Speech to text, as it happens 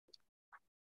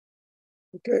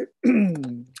Okay.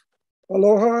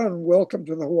 Aloha and welcome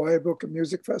to the Hawaii Book and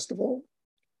Music Festival.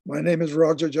 My name is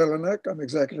Roger Jelinek. I'm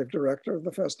executive director of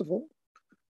the festival.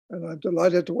 And I'm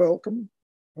delighted to welcome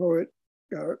poet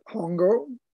Garrett Hongo,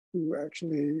 who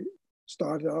actually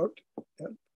started out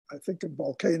at, I think, in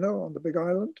Volcano on the Big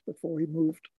Island before he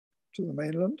moved to the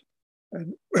mainland,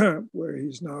 and where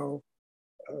he's now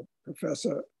a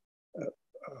professor at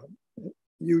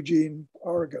Eugene,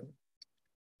 Oregon.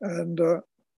 And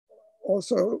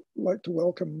also like to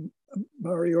welcome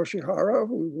Mari Yoshihara,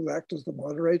 who will act as the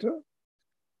moderator.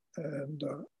 And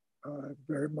I'm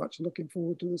very much looking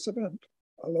forward to this event.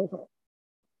 Aloha.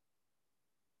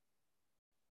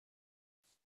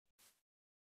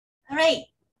 All right.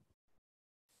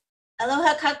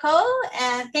 Aloha kako,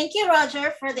 and thank you,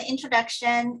 Roger, for the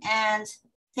introduction. And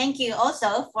thank you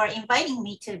also for inviting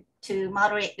me to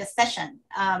moderate this session.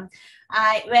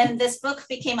 When this book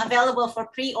became available for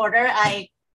pre-order, I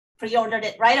pre-ordered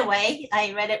it right away.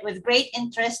 I read it with great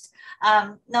interest,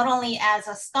 not only as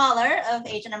a scholar of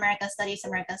Asian American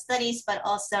Studies, but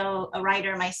also a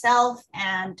writer myself,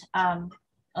 and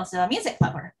also a music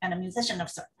lover and a musician of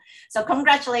sorts. So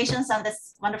congratulations on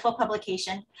this wonderful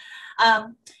publication.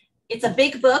 It's a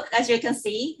big book, as you can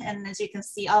see, and as you can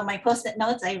see all my Post-it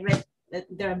notes, I read,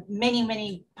 there are many,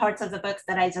 many parts of the book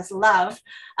that I just love.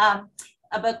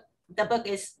 The book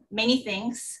is many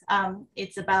things.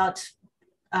 It's about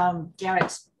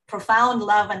Garrett's profound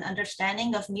love and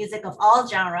understanding of music of all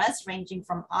genres, ranging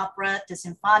from opera to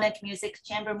symphonic music,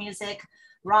 chamber music,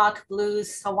 rock,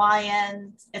 blues,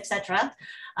 Hawaiian, etc.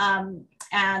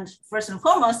 And first and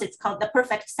foremost, it's called The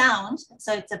Perfect Sound.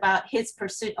 So it's about his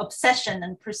obsession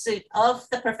and pursuit of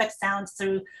the perfect sound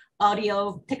through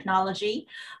audio technology.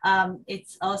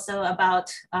 It's also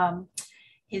about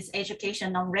his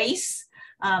education on race.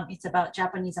 It's about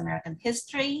Japanese American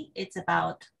history. It's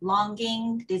about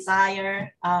longing,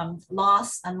 desire,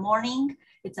 loss, and mourning.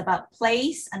 It's about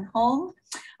place and home.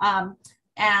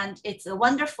 And it's a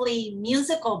wonderfully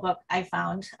musical book, I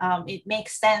found. It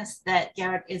makes sense that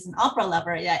Garrett is an opera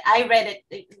lover. I read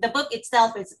it, the book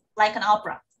itself is like an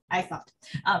opera, I thought.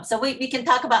 So we can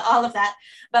talk about all of that.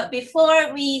 But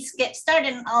before we get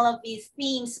started on all of these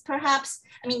themes, perhaps,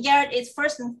 I mean, Garrett is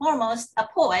first and foremost a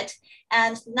poet,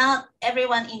 and not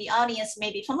everyone in the audience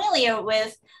may be familiar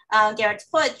with Garrett's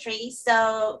poetry.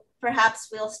 So perhaps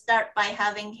we'll start by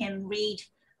having him read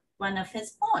one of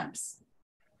his poems.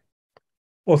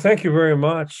 Well, thank you very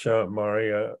much,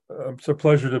 Mari. It's a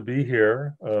pleasure to be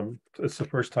here. It's the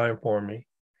first time for me,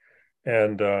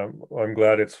 and I'm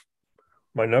glad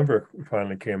my number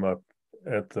finally came up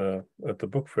at the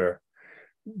book fair.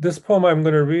 This poem I'm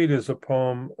going to read is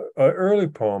an early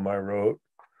poem I wrote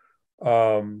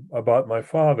about my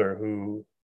father, who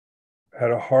had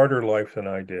a harder life than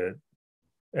I did,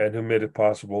 and who made it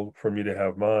possible for me to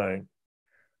have mine.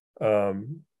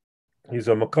 He's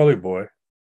a Macaulay boy,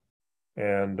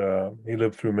 and he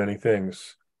lived through many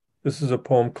things. This is a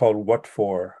poem called What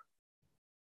For?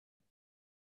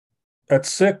 At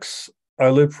 6, I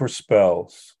lived for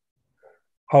spells.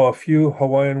 How a few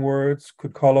Hawaiian words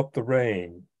could call up the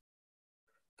rain,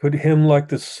 could hymn like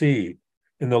the sea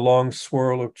in the long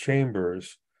swirl of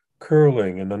chambers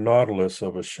curling in the nautilus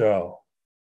of a shell.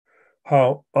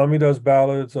 How Amida's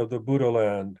ballads of the Buddha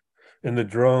land in the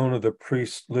drone of the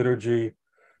priest's liturgy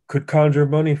could conjure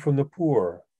money from the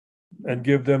poor and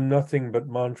give them nothing but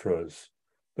mantras,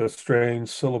 the strange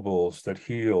syllables that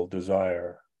heal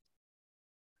desire.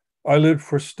 I lived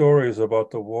for stories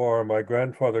about the war my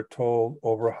grandfather told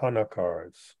over hana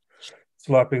cards,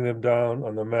 slapping them down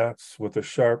on the mats with a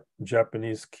sharp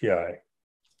Japanese kiai.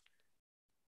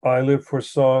 I lived for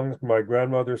songs my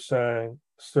grandmother sang,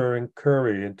 stirring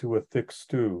curry into a thick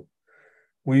stew,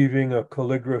 weaving a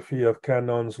calligraphy of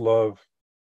Kanon's love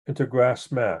into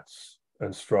grass mats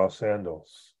and straw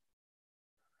sandals.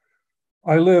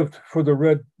 I lived for the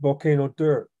red volcano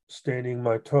dirt staining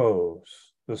my toes,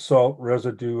 the salt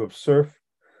residue of surf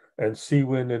and sea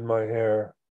wind in my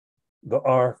hair, the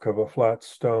arc of a flat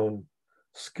stone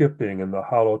skipping in the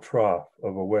hollow trough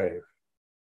of a wave.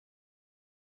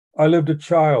 I lived a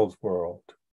child's world,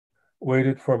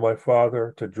 waited for my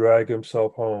father to drag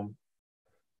himself home,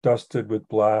 dusted with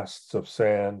blasts of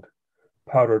sand,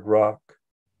 powdered rock,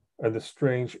 and the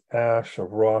strange ash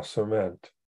of raw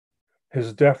cement,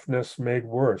 his deafness made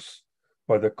worse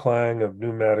by the clang of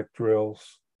pneumatic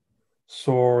drills,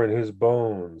 sore in his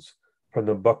bones from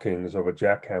the buckings of a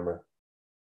jackhammer.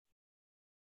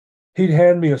 He'd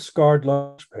hand me a scarred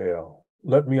lunch pail,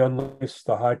 let me unlace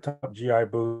the high-top GI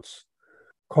boots,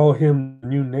 call him the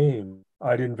new name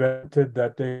I'd invented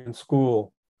that day in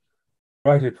school,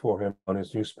 write it for him on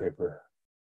his newspaper.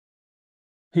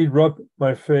 He'd rub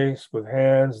my face with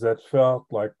hands that felt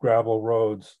like gravel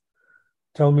roads,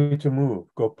 tell me to move,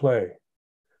 go play.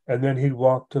 And then he'd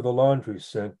walk to the laundry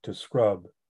sink to scrub,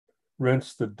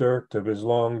 rinse the dirt of his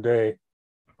long day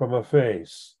from a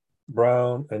face,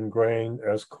 brown and grained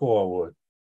as koa wood.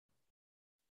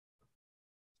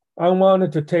 I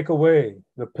wanted to take away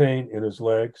the pain in his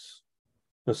legs,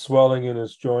 the swelling in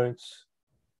his joints,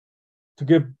 to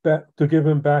give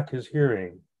him back his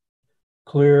hearing,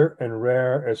 clear and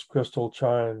rare as crystal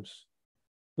chimes,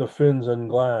 the fins and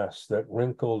glass that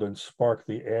wrinkled and sparked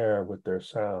the air with their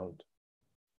sound.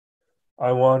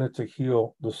 I wanted to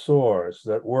heal the sores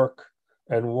that work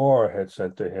and war had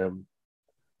sent to him,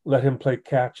 let him play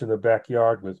catch in the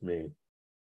backyard with me,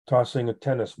 tossing a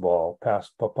tennis ball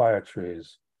past papaya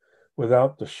trees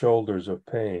without the shoulders of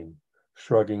pain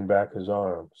shrugging back his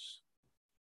arms.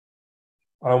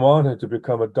 I wanted to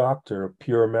become a doctor of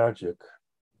pure magic,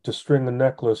 to string a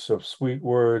necklace of sweet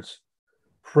words,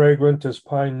 fragrant as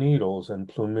pine needles and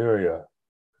plumeria,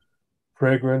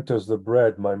 fragrant as the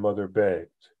bread my mother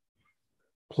baked.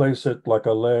 Place it like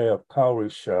a lei of cowrie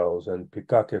shells and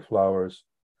pikake flowers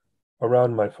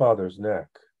around my father's neck,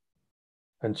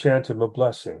 and chant him a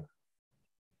blessing,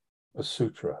 a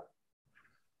sutra.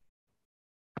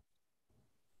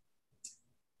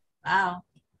 Wow,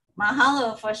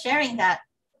 mahalo for sharing that.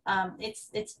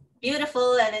 It's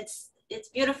beautiful, and it's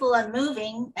beautiful and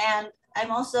moving. And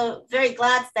I'm also very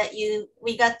glad that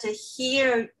we got to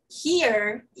hear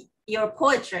your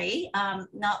poetry,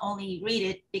 not only read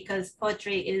it, because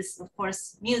poetry is of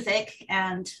course music,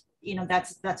 and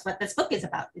that's what this book is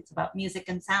about. It's about music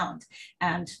and sound,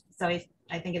 and so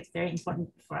I think it's very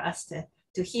important for us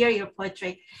to hear your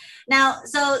poetry. Now,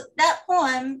 so that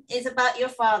poem is about your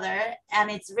father, and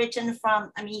it's written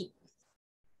from,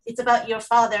 it's about your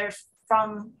father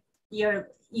from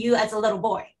you as a little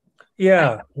boy.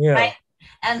 Yeah, right? yeah. Right?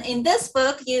 And in this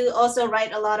book, you also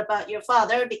write a lot about your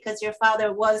father, because your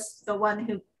father was the one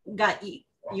who got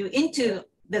you into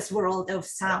this world of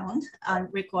sound and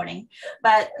recording.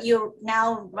 But you're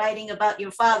now writing about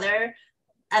your father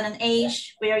at an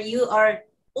age where you are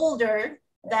older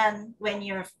than when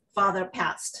your father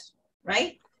passed,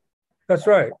 right? That's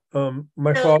right.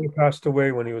 My father passed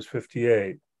away when he was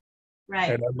 58.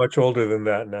 Right. And I'm much older than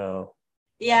that now.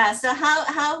 Yeah. So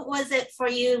how was it for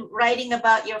you writing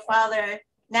about your father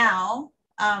now,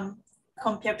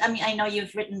 compared? I know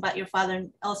you've written about your father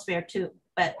elsewhere too,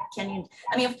 but can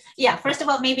you? First of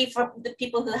all, maybe for the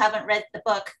people who haven't read the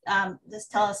book,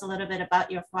 just tell us a little bit about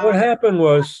your father. What happened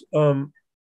was,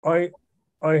 I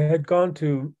had gone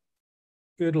to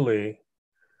Italy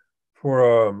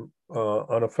for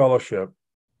on a fellowship,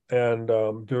 and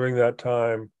during that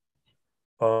time,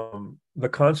 the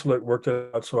consulate worked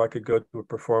it out so I could go to a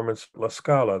performance at La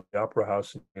Scala, the opera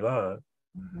house in Milan.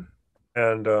 Mm-hmm.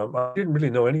 And I didn't really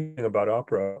know anything about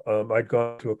opera. I'd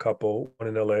gone to a couple, one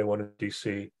in LA, one in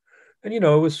DC, and it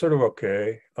was sort of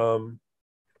okay. One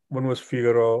was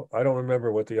Figaro. I don't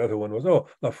remember what the other one was. Oh,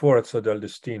 La Forza del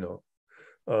Destino,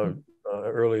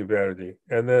 early Verdi.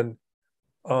 And then,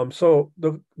 so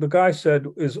the guy said,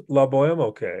 "Is La Bohème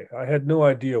okay?" I had no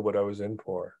idea what I was in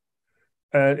for.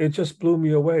 And it just blew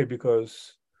me away,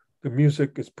 because the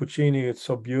music is Puccini, it's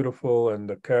so beautiful, and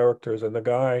the characters, and the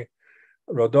guy,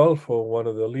 Rodolfo, one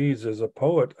of the leads, is a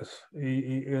poet.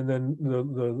 And then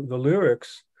the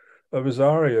lyrics of his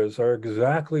arias are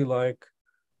exactly like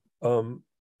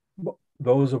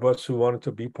those of us who wanted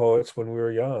to be poets when we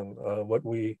were young, what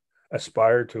we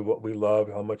aspired to, what we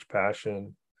loved, how much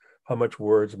passion, how much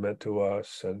words meant to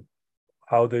us, and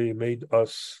how they made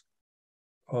us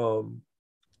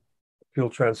feel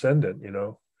transcendent,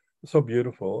 so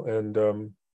beautiful.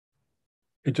 And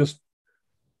it just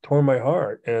tore my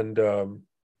heart. And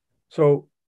so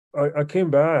I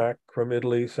came back from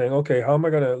Italy saying, okay, how am I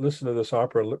going to listen to this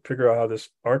opera, figure out how this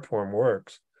art form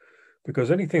works?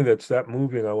 Because anything that's that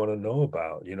moving, I want to know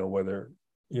about, whether,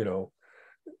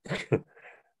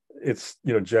 it's,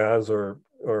 jazz or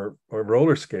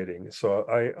roller skating. So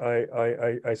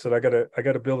I said, I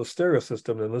gotta build a stereo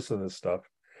system and listen to this stuff.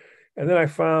 And then I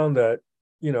found that,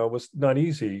 it was not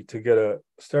easy to get a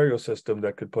stereo system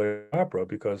that could play opera,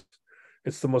 because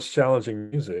it's the most challenging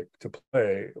music to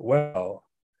play well,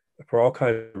 for all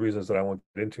kinds of reasons that I won't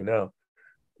get into now.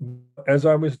 As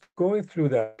I was going through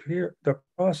the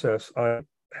process, I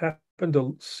happened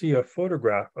to see a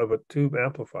photograph of a tube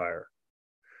amplifier,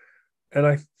 and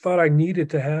I thought I needed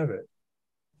to have it.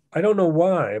 I don't know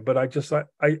why, but I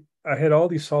had all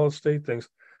these solid state things,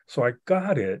 so I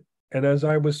got it. And as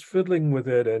I was fiddling with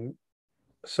it and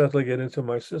settling it into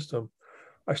my system,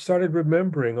 I started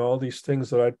remembering all these things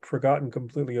that I'd forgotten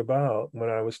completely about when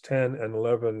I was 10 and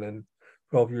 11 and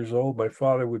 12 years old, my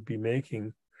father would be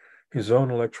making his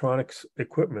own electronics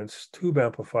equipments, tube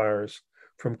amplifiers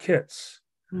from kits.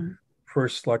 Mm.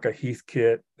 First like a Heath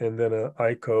kit, and then a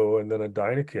ICO, and then a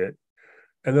Dyna kit.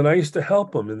 And then I used to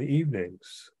help him in the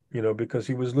evenings, because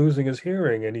he was losing his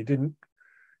hearing, and he'd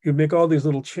make all these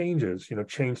little changes,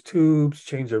 change tubes,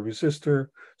 change a resistor,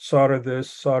 solder this,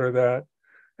 solder that.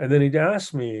 And then he'd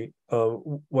ask me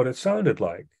what it sounded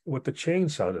like, what the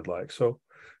change sounded like. So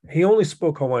he only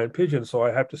spoke Hawaiian Pidgin, so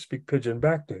I have to speak Pidgin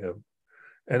back to him.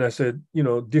 And I said,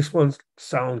 this one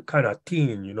sound kind of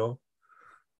teen,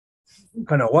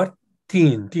 kind of what?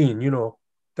 Teen,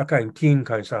 that kind of teen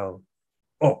kind of sound.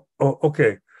 Oh,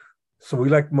 okay. So we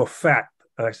like more fat.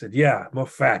 And I said, yeah, more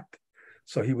fat.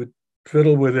 So he would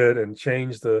fiddle with it and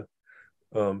change the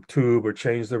tube or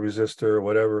change the resistor or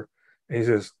whatever. And he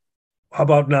says, how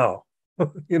about now?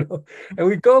 And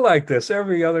we'd go like this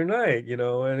every other night,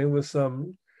 and it was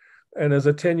and as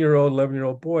a 10-year-old,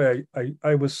 11-year-old boy,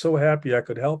 I was so happy I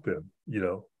could help him,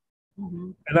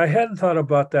 Mm-hmm. And I hadn't thought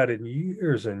about that in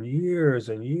years and years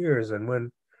and years. And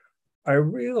when I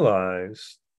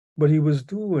realized what he was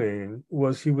doing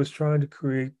was he was trying to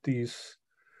create these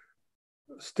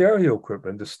stereo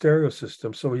equipment, the stereo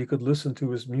system, so he could listen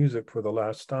to his music for the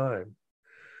last time,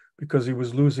 because he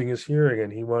was losing his hearing,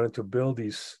 and he wanted to build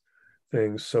these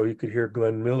things so he could hear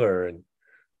Glenn Miller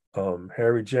and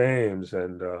Harry James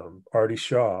and Artie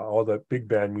Shaw, all that big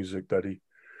band music that he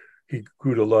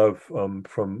grew to love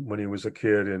from when he was a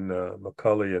kid in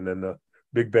McCully, and then the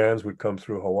big bands would come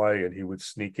through Hawaii, and he would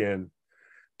sneak in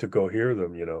to go hear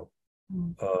them.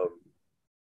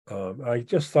 I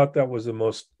just thought that was the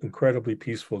most incredibly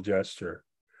peaceful gesture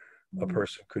a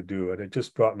person could do, and it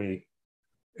just brought me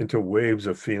into waves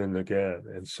of feeling again.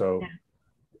 And so,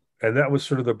 and that was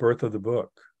sort of the birth of the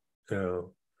book.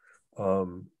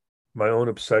 My own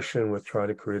obsession with trying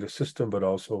to create a system, but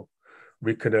also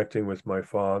reconnecting with my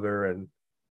father and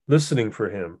listening for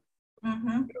him.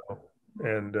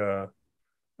 And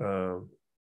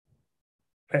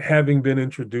having been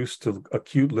introduced to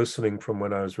acute listening from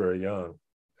when I was very young,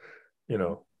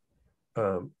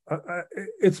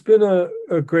 it's been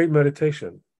a great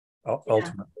meditation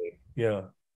ultimately. Yeah.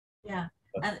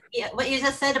 And what you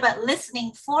just said about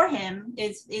listening for him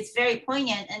is very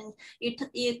poignant, and you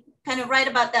kind of write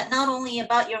about that, not only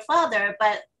about your father,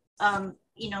 but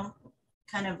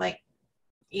kind of like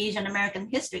Asian American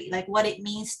history, like what it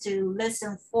means to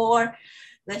listen for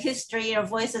the history or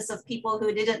voices of people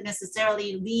who didn't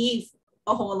necessarily leave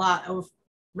a whole lot of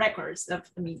records of,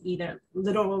 either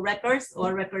literal records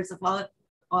or records of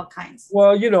all kinds.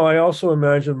 Well, I also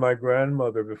imagine my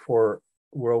grandmother before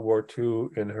World War II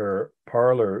in her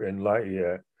parlor in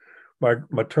Laie. My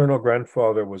maternal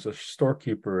grandfather was a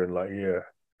storekeeper in Laie,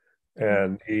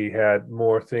 and he had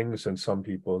more things than some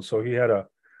people. And so he had a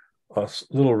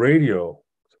little radio.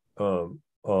 And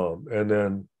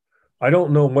then I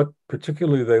don't know what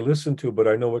particularly they listened to, but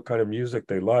I know what kind of music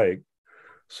they like.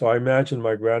 So I imagine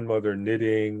my grandmother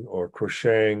knitting or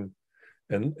crocheting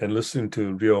and listening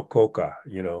to ryokoka,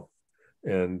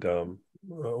 and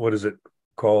what is it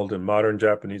called in modern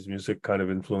Japanese music, kind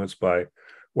of influenced by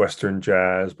Western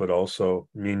jazz, but also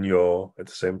minyo at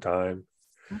the same time.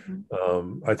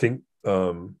 I think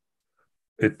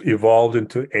it evolved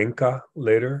into enka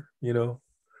later,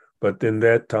 but in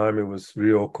that time it was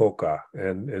ryokoka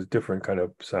and a different kind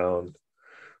of sound.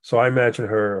 So I imagine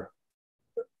her,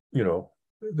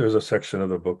 there's a section of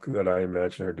the book that I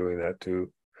imagine her doing that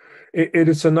too.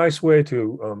 It's a nice way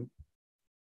to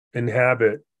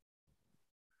inhabit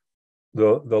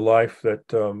the life that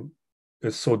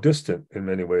is so distant in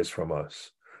many ways from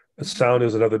us. The sound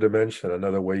is another dimension,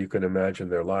 another way you can imagine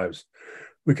their lives.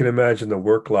 We can imagine the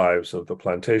work lives of the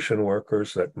plantation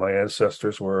workers that my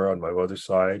ancestors were on my mother's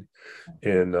side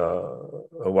in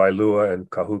Wailua and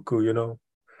Kahuku,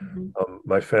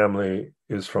 my family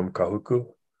is from Kahuku.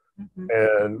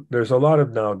 And there's a lot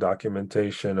of now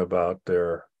documentation about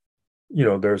their,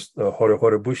 there's the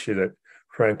Horohorobushi that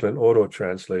Franklin Oro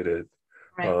translated.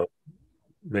 Right.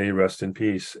 May he rest in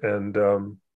peace. And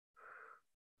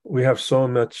we have so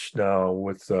much now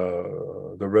with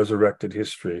the resurrected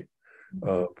history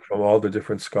from all the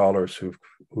different scholars who've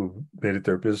made it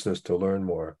their business to learn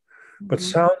more. But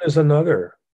sound is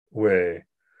another way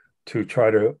to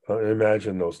try to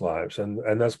imagine those lives.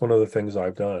 And that's one of the things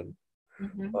I've done.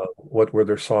 What were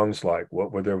their songs like?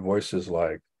 What were their voices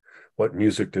like? What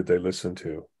music did they listen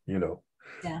to?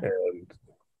 And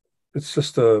it's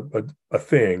just a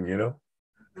thing,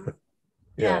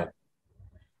 Yeah.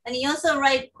 And you also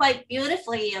write quite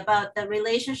beautifully about the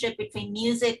relationship between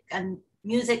music and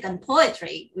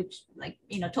poetry, which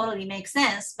totally makes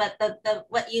sense. But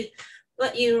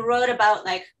what you wrote about,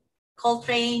 like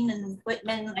Coltrane and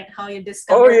Whitman, like how you Oh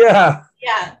discovered. yeah,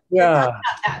 Yeah. yeah. Talk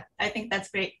about that. I think that's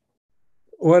great.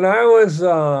 When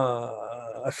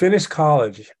I finished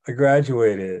college, I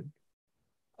graduated.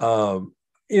 I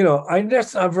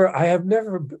have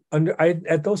never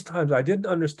at those times I didn't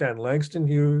understand Langston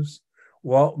Hughes,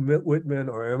 Walt Whitman,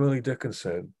 or Emily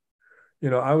Dickinson.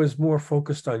 I was more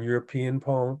focused on European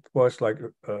poets like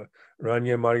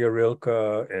Rainer Maria Rilke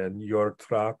and Jörg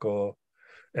Trakl,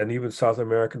 and even South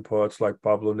American poets like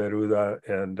Pablo Neruda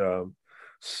and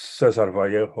Cesar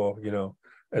Vallejo,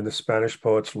 and the Spanish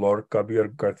poets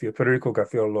Federico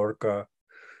Garcia Lorca,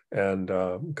 and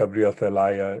Gabriel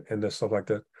Celaya, and stuff like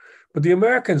that. But the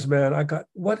Americans, man,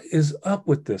 what is up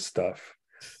with this stuff?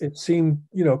 It seemed,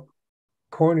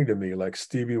 corny to me, like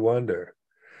Stevie Wonder.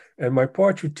 And my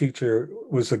poetry teacher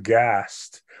was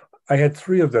aghast. I had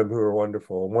three of them who were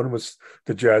wonderful. One was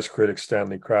the jazz critic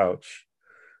Stanley Crouch,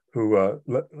 who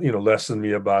lessoned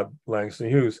me about Langston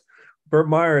Hughes. Burt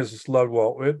Myers loved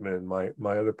Walt Whitman,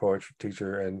 my other poetry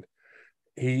teacher, and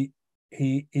he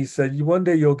said, one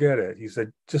day you'll get it. He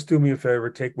said, just do me a favor,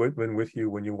 take Whitman with you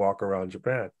when you walk around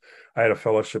Japan. I had a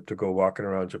fellowship to go walking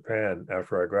around Japan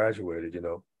after I graduated.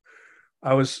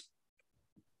 I was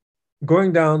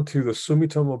going down to the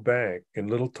Sumitomo Bank in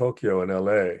Little Tokyo in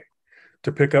LA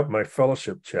to pick up my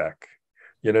fellowship check.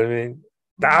 You know what I mean?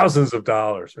 Thousands of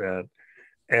dollars, man.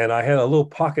 And I had a little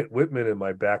pocket Whitman in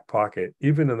my back pocket,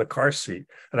 even in the car seat.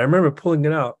 And I remember pulling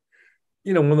it out,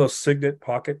 one of those Signet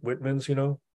pocket Whitmans,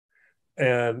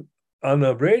 And on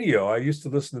the radio, I used to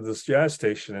listen to this jazz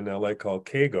station in LA called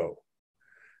Kago.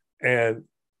 And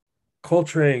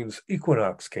Coltrane's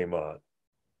Equinox came on.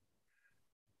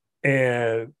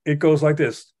 And it goes like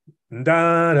this.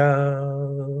 Da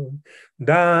da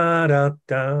da da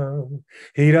da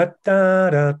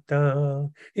da da da da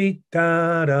da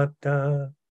da da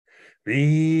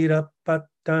da pa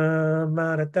da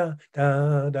ma da da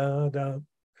da da da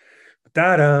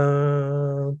da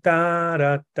da da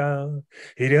da da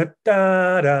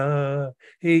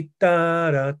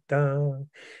da da da.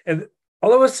 And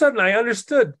all of a sudden I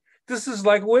understood this is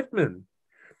like Whitman,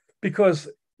 because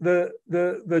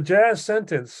the jazz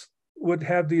sentence would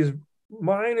have these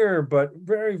minor but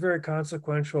very, very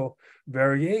consequential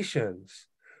variations.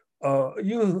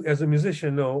 You as a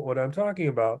musician know what I'm talking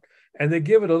about, and they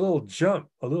give it a little jump,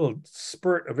 a little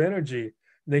spurt of energy.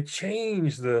 And they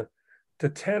change the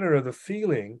tenor of the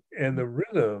feeling and the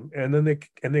rhythm, and then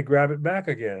they grab it back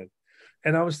again.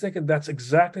 And I was thinking that's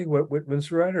exactly what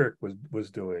Whitman's rhetoric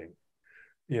was doing.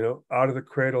 Out of the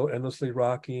cradle, endlessly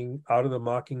rocking, out of the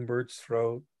mockingbird's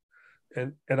throat.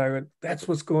 And I went, that's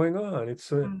what's going on.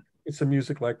 It's a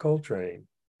music like Coltrane.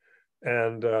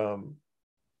 And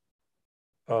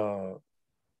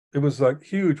it was like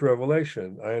huge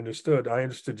revelation. I understood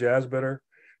jazz better,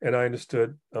 and I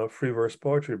understood free verse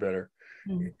poetry better.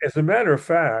 As a matter of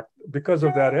fact, because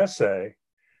of that essay,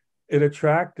 it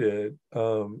attracted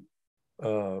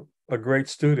a great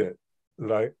student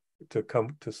to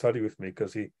come to study with me,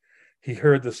 because he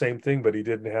heard the same thing, but he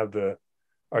didn't have the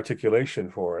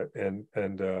articulation for it. And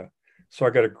so I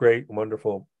got a great,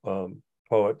 wonderful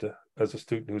poet as a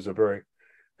student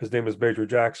his name is Major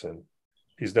Jackson.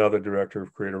 He's now the director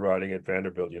of creative writing at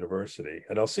Vanderbilt University,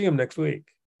 and I'll see him next week.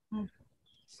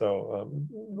 So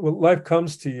life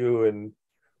comes to you in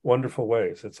wonderful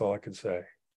ways. That's all I can say.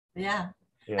 Yeah.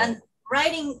 And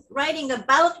writing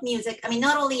about music, I mean,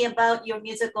 not only about your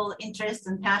musical interest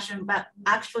and passion, but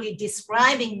actually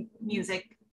describing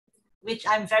music, which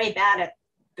I'm very bad at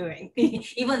doing.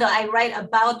 Even though I write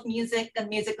about music and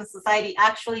musical society,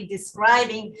 actually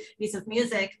describing piece of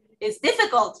music is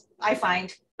difficult, I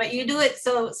find. But you do it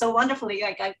so wonderfully.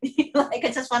 Like I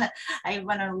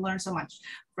want to learn so much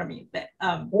from you. But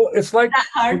well, it's like, is that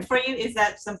hard for you? Is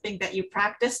that something that you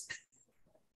practiced?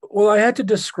 Well, I had to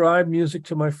describe music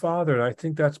to my father, and I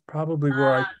think that's probably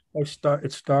where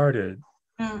it started.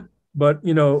 But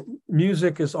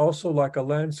music is also like a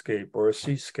landscape or a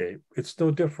seascape. It's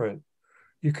no different.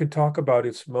 You can talk about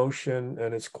its motion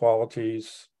and its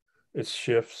qualities, its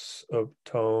shifts of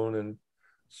tone and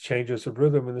changes of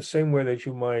rhythm in the same way that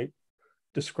you might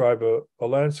describe a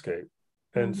landscape.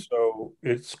 And so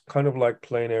it's kind of like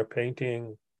plein air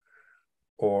painting,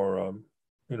 or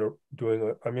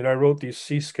I wrote these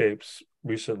seascapes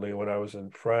recently when I was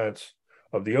in France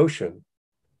of the ocean.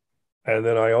 And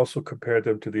then I also compared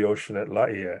them to the ocean at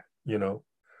Laie,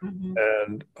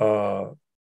 and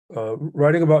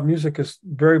writing about music is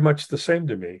very much the same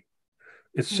to me.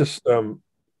 It's just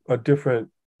a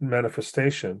different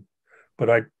manifestation, but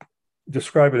I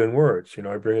describe it in words,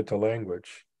 I bring it to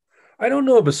language. I don't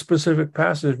know of a specific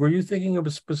passage. Were you thinking of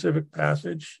a specific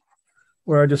passage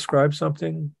where I describe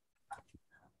something?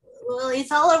 Well,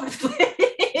 it's all over the place.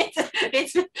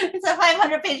 It's a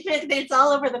 500-page book. It's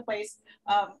all over the place.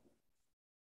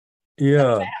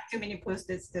 Yeah. I have too many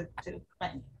post-its to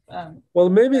find. Well,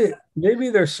 maybe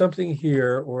there's something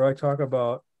here where I talk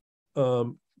about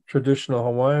traditional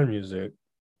Hawaiian music.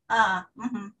 I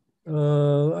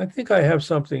think I have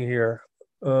something here.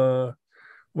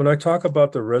 When I talk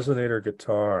about the resonator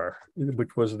guitar,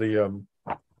 which was the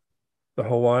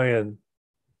Hawaiian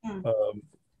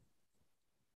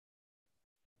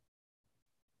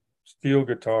steel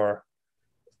guitar,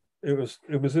 it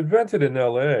was invented in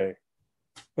LA,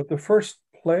 but the first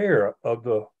player of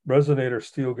the resonator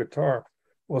steel guitar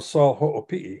was Saul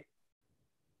Ho'opi'i,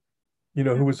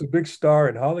 who was a big star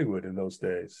in Hollywood in those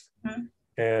days.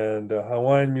 And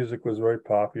Hawaiian music was very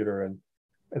popular, and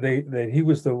he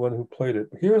was the one who played it.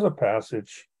 Here's a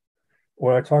passage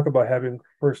where I talk about having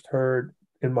first heard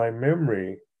in my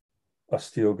memory a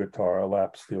steel guitar, a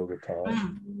lap steel guitar.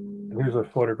 And here's a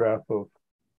photograph of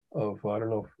I don't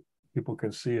know if people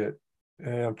can see it.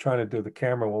 And I'm trying to do, the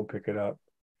camera won't pick it up.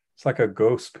 It's like a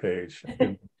ghost page.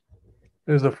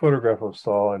 There's a photograph of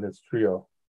Saul and his trio.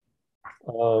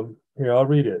 Here, I'll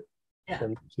read it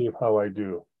and see how I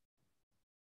do.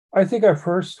 I think I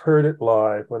first heard it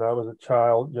live when I was a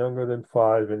child younger than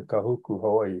 5 in Kahuku,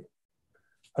 Hawaii,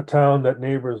 a town that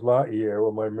neighbors Laie,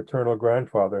 where my maternal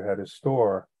grandfather had his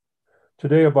store,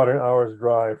 today about an hour's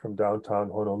drive from downtown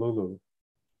Honolulu.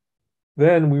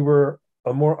 Then we were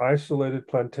a more isolated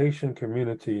plantation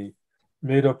community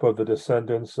made up of the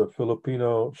descendants of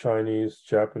Filipino, Chinese,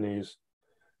 Japanese,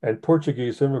 and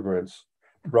Portuguese immigrants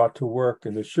brought to work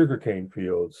in the sugarcane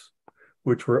fields,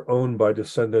 which were owned by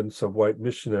descendants of white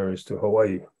missionaries to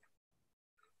Hawaii.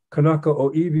 Kanaka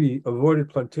O'iwi avoided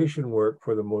plantation work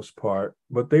for the most part,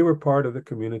 but they were part of the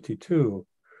community too.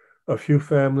 A few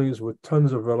families with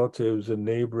tons of relatives in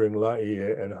neighboring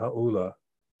Laie and Hauula.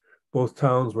 Both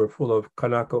towns were full of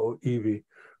Kanaka O'iwi,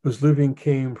 whose living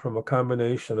came from a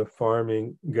combination of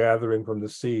farming, gathering from the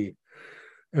sea,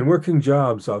 and working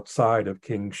jobs outside of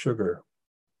King Sugar.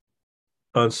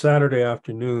 On Saturday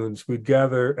afternoons, we'd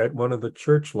gather at one of the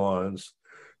church lawns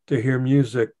to hear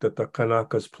music that the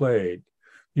Kanakas played,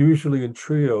 usually in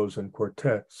trios and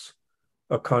quartets,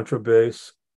 a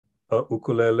contrabass, a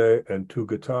ukulele, and 2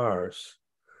 guitars.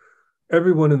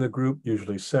 Everyone in the group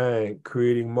usually sang,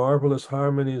 creating marvelous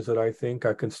harmonies that I think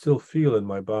I can still feel in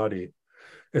my body,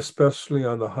 especially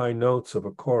on the high notes of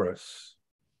a chorus.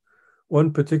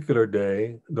 One particular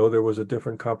day, though there was a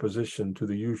different composition to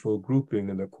the usual grouping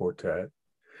in the quartet,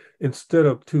 instead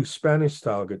of 2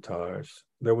 Spanish-style guitars,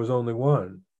 there was only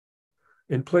one.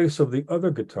 In place of the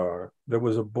other guitar, there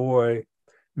was a boy,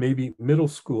 maybe middle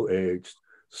school aged,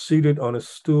 seated on a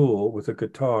stool with a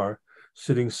guitar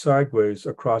sitting sideways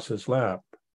across his lap.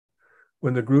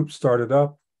 When the group started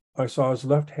up, I saw his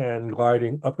left hand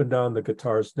gliding up and down the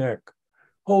guitar's neck,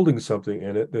 holding something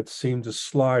in it that seemed to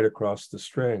slide across the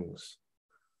strings.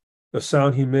 The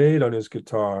sound he made on his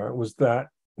guitar was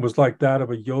like that of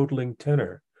a yodeling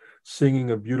tenor,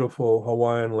 singing a beautiful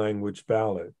Hawaiian language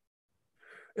ballad.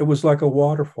 It was like a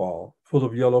waterfall full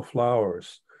of yellow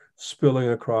flowers spilling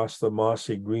across the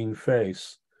mossy green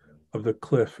face of the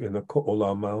cliff in the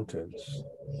Ko'ola Mountains.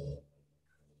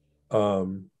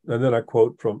 And then I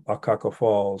quote from Akaka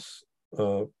Falls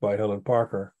by Helen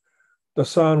Parker. The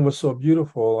sound was so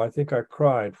beautiful, I think I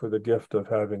cried for the gift of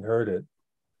having heard it.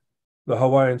 The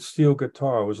Hawaiian steel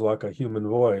guitar was like a human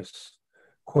voice,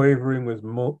 quavering with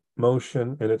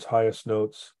motion in its highest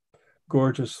notes,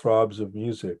 gorgeous throbs of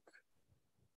music.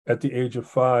 At the age of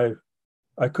 5,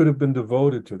 I could have been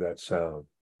devoted to that sound.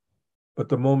 But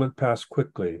the moment passed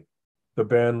quickly, the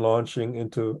band launching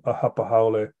into a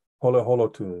hapahaole hole holo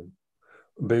tune,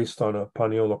 based on a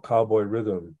Paniolo cowboy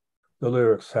rhythm, the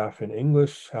lyrics half in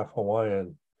English, half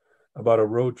Hawaiian, about a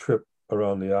road trip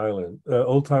around the island.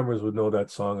 Old timers would know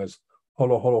that song as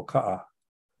Holo Holo Ka'a.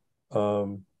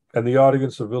 And the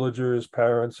audience of villagers,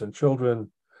 parents, and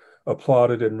children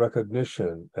applauded in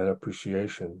recognition and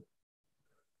appreciation.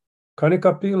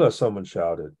 Kanikapila, someone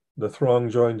shouted. The throng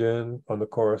joined in on the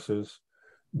choruses,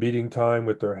 beating time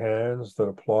with their hands that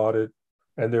applauded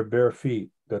and their bare feet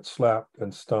that slapped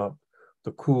and stomped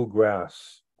the cool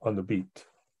grass on the beat.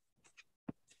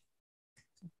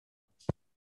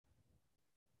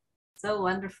 So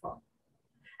wonderful.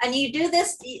 And you do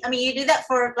this, I mean, you do that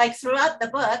for like throughout the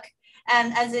book.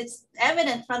 And as it's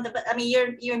evident from the book, I mean,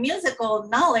 your musical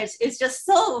knowledge is just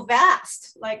so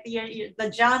vast. Like the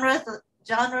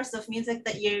genres of music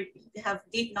that you have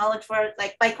deep knowledge for,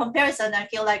 like by comparison, I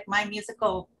feel like my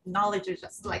musical knowledge is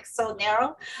just like so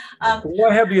narrow.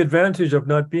 Well, I have the advantage of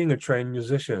not being a trained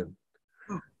musician.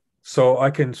 so I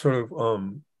can sort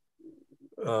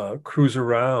of cruise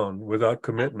around without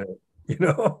commitment, you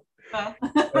know. Well,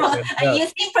 And yeah, you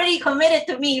seem pretty committed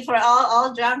to me for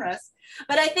all genres.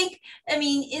 But I think, I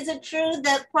mean, is it true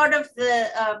that part of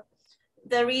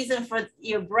the reason for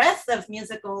your breadth of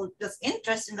musical just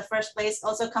interest in the first place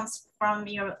also comes from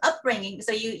your upbringing?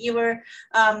 So you were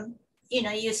you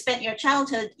know, you spent your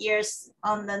childhood years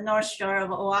on the North Shore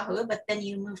of Oahu, but then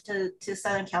you moved to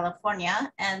Southern California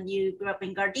and you grew up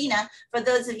in Gardena. For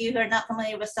those of you who are not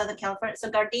familiar with Southern California, so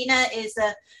Gardena is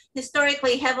a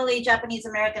historically heavily Japanese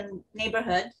American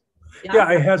neighborhood. You know?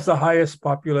 yeah, it has the highest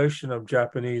population of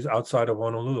Japanese outside of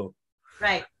Honolulu.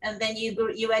 Right. And then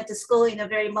you went to school in a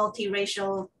very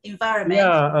multiracial environment.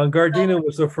 Yeah, Gardena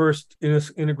was the first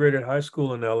integrated high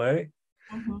school in LA.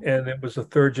 Mm-hmm. And it was a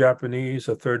third Japanese,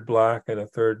 a third Black, and a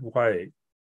third white.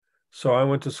 So I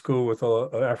went to school with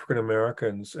African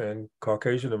Americans and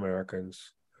Caucasian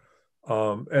Americans.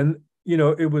 And, you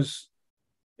know,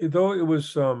 though it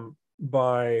was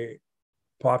by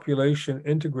population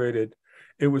integrated,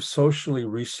 it was socially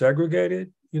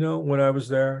resegregated, you know, when I was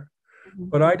there. Mm-hmm.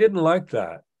 But I didn't like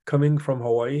that coming from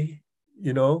Hawaii,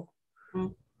 you know.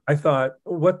 Mm-hmm. I thought,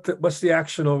 what's the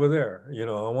action over there? You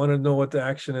know, I want to know what the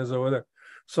action is over there.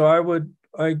 So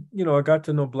I got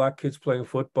to know Black kids playing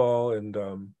football and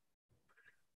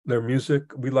their music.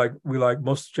 We like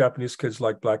most Japanese kids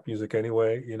like Black music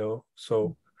anyway, you know.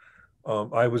 So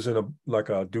I was in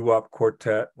a doo-wop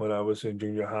quartet when I was in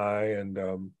junior high, and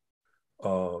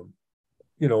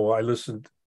you know, I listened.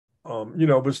 You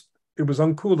know, it was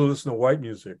uncool to listen to white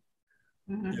music,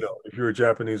 Mm-hmm. you know, if you were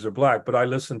Japanese or Black. But I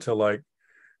listened to like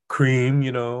Cream,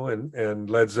 you know, and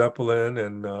Led Zeppelin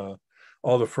and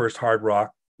all the first hard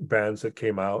rock bands that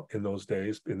came out in those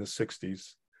days in the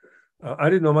 60s. I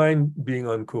didn't mind being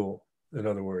uncool, in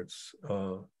other words.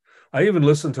 I even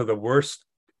listened to the worst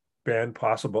band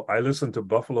possible. I listened to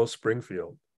Buffalo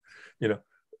Springfield, you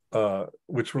know,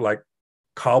 which were like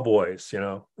cowboys, you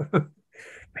know.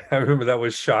 I remember that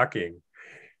was shocking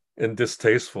and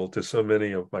distasteful to so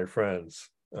many of my friends,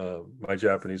 my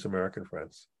Japanese American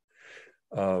friends.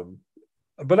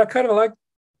 But I kind of like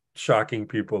shocking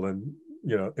people and,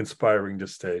 you know, inspiring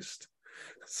distaste.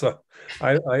 So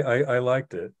I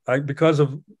liked it. Because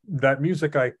of that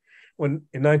music, when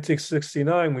in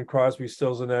 1969, when Crosby,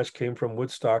 Stills and Nash came from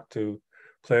Woodstock to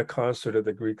play a concert at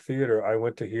the Greek Theater, I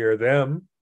went to hear them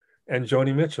and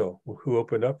Joni Mitchell, who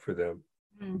opened up for them.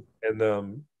 Mm.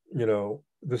 And you know,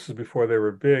 this is before they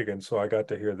were big, and so I got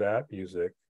to hear that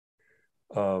music.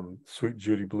 Sweet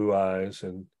Judy Blue Eyes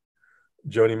and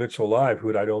Joni Mitchell live,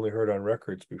 who I'd only heard on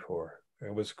records before.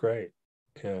 It was great.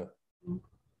 Yeah.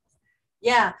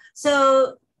 Yeah.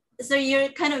 So your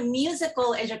kind of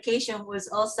musical education was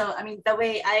also, I mean, the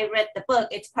way I read the book,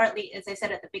 it's partly, as I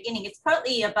said at the beginning, it's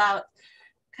partly about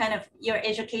kind of your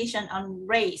education on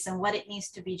race and what it means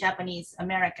to be Japanese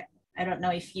American. I don't know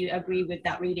if you agree with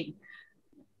that reading.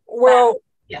 Well,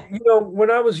 yeah. You know,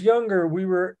 when I was younger, we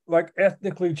were like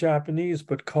ethnically Japanese,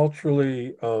 but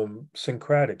culturally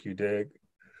syncretic, you dig?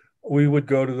 We would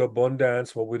go to the Bon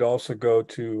dance, but we'd also go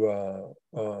to,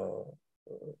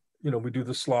 you know, we do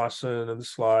the Slauson and the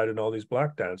Slide and all these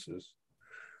Black dances.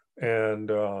 And,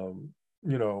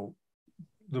 you know,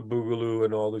 the Boogaloo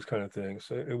and all these kind of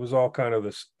things. It was all kind of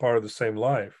this part of the same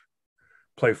life.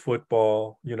 Play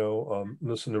football, you know,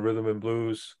 listen to rhythm and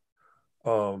blues,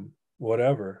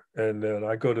 whatever. And then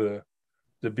I go to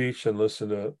the beach and listen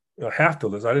to, I have to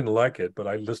listen. I didn't like it, but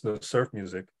I listen to surf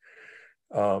music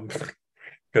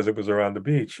because it was around the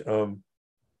beach.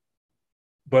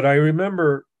 But I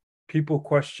remember people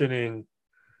questioning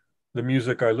the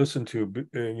music I listened to,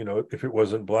 you know, if it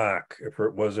wasn't Black, if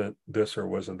it wasn't this or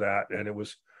wasn't that. And it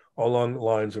was along the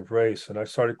lines of race. And I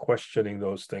started questioning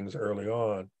those things early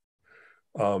on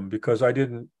because I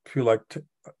didn't feel like,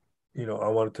 you know, I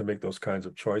wanted to make those kinds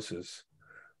of choices.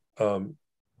 And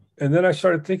then I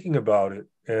started thinking about it.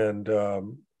 And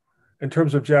in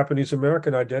terms of Japanese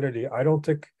American identity, I don't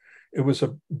think it was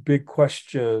a big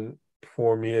question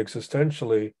for me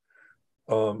existentially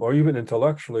or even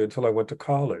intellectually until I went to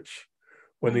college,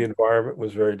 when the environment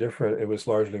was very different. It was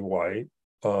largely white.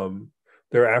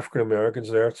 There are African Americans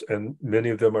there, and many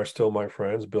of them are still my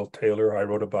friends. Bill Taylor, I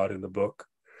wrote about in the book,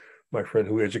 my friend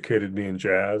who educated me in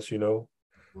jazz, you know.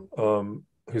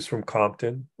 He's from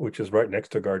Compton, which is right next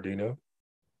to Gardena.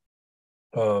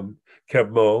 Kev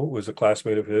Mo was a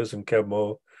classmate of his, and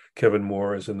Kevin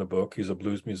Moore is in the book. He's a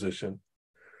blues musician.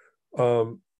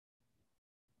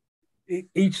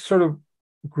 Each sort of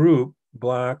group,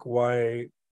 Black,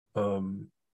 white,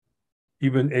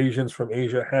 even Asians from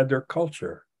Asia, had their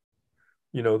culture.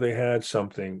 You know, they had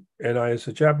something. And I, as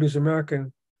a Japanese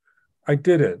American, I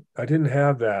didn't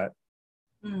have that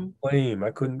Mm. claim. I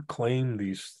couldn't claim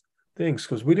these things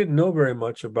because we didn't know very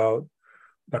much about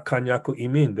the Kanyaku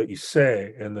Imin, the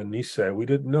Issei and the Nisei. We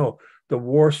didn't know. The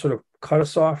war sort of cut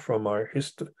us off from our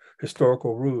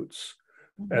historical roots,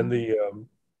 and the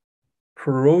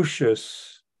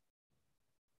ferocious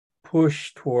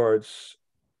push towards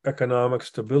economic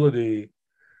stability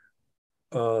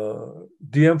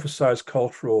de-emphasized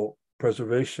cultural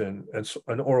preservation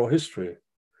and oral history.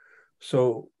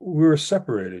 So we were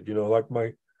separated, like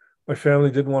my family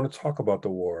didn't want to talk about the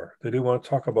war. They didn't want to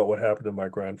talk about what happened to my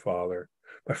grandfather.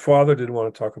 My father didn't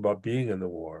want to talk about being in the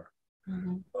war.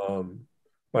 Um,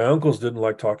 my uncles didn't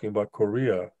like talking about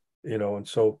Korea, and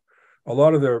so a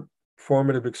lot of their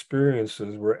formative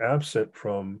experiences were absent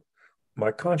from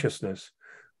my consciousness,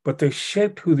 but they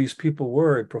shaped who these people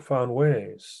were in profound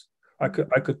ways. I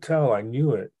could tell, I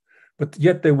knew it, but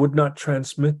yet they would not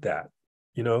transmit that,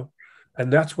 you know,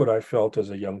 and that's what I felt as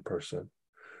a young person.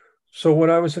 So when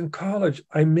I was in college,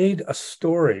 I made a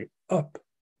story up.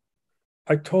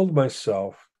 I told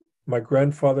myself my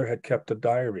grandfather had kept a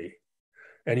diary,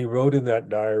 and he wrote in that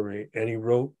diary, and he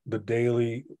wrote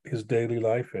his daily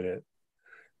life in it,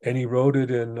 and he wrote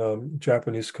it in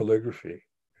Japanese calligraphy,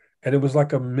 and it was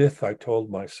like a myth I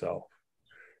told myself,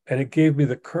 and it gave me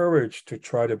the courage to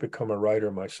try to become a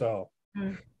writer myself,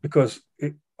 because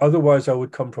otherwise I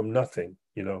would come from nothing.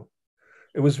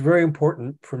 It was very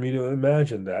important for me to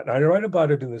imagine that. And I write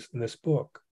about it in this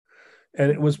book, and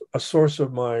it was a source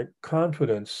of my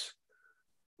confidence.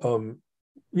 When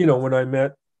I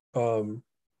met, um,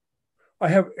 I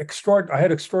had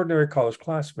extraordinary college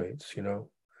classmates,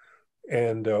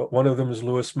 and one of them is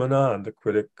Louis Manon, the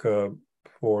critic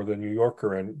for the New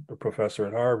Yorker and a professor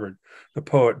at Harvard, the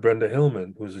poet Brenda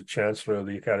Hillman, who's a chancellor of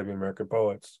the Academy of American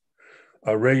Poets,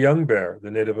 Ray Youngbear,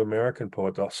 the Native American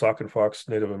poet, the Sauk and Fox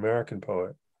Native American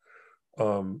poet,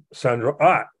 Sandra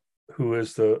Ott, who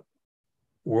is the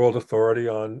world authority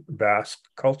on Basque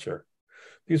culture.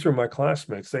 These were my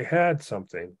classmates. They had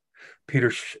something. Peter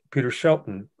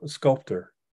Shelton, a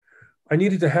sculptor. I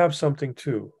needed to have something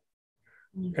too.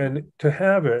 And to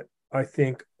have it, I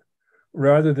think,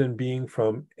 rather than being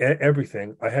from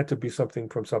everything, I had to be something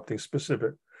from something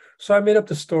specific. So I made up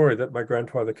the story that my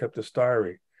grandfather kept this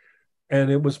diary, and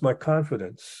it was my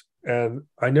confidence. And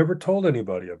I never told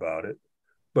anybody about it,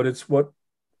 but it's what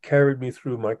carried me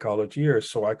through my college years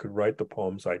so I could write the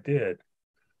poems I did.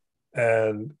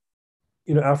 And,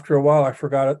 after a while, I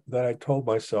forgot that I told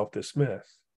myself this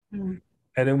myth. And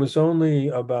it was only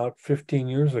about 15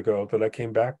 years ago that I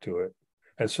came back to it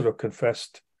and sort of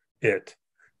confessed it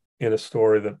in a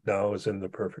story that now is in The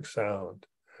Perfect Sound.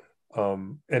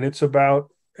 And it's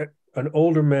about an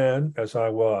older man, as I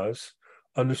was,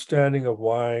 understanding of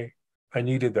why I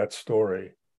needed that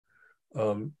story.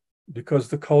 Because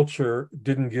the culture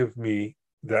didn't give me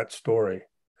that story.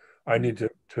 I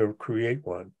needed to create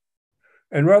one.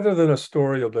 And rather than a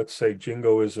story of, let's say,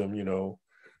 jingoism,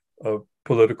 of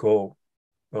political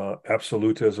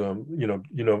absolutism,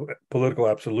 political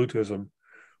absolutism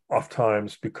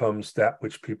oftentimes becomes that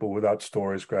which people without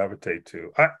stories gravitate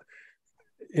to.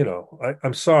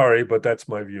 I'm sorry, but that's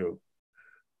my view.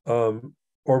 Or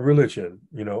religion,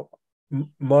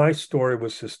 my story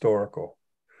was historical.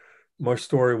 My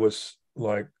story was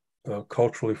like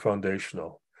culturally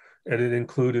foundational, and it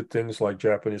included things like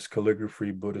Japanese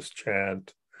calligraphy, Buddhist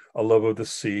chant, a love of the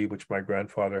sea, which my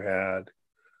grandfather had,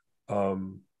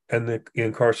 and the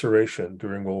incarceration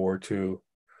during World War II,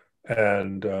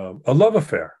 and a love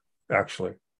affair,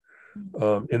 actually,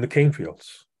 in the cane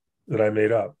fields that I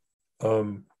made up.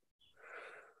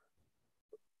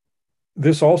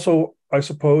 This also, I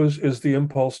suppose, is the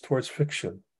impulse towards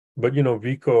fiction. But,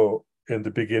 Vico, in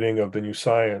the beginning of the New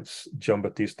Science,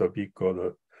 Giambattista Vico,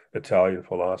 the Italian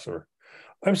philosopher.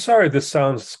 I'm sorry, this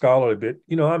sounds scholarly, but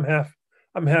I'm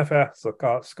half-assed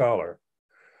a scholar.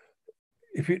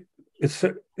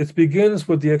 It begins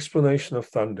with the explanation of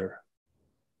thunder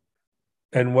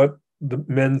and what the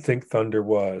men think thunder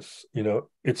was.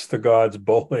 It's the gods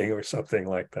bowling or something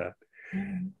like that.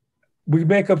 We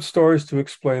make up stories to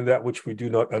explain that which we do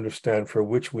not understand, for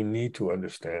which we need to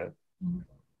understand.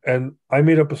 And I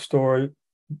made up a story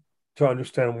to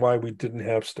understand why we didn't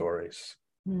have stories.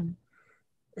 And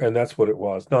that's what it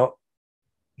was. Now,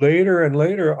 later and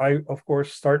later, I, of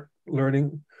course, start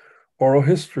learning oral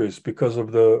histories because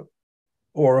of the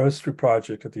oral history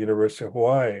project at the University of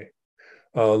Hawaii,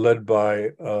 led by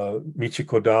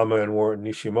Michiko Dama and Warren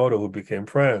Nishimoto, who became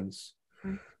friends.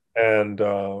 And,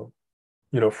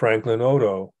 Franklin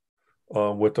Odo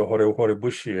with the Hore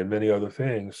Horebushi and many other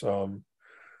things.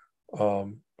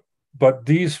 but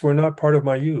these were not part of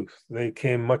my youth. They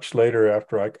came much later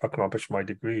after I accomplished my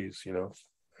degrees, you know.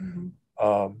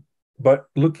 But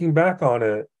looking back on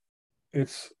it,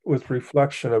 it's with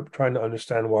reflection of trying to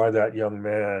understand why that young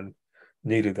man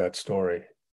needed that story.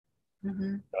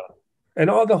 And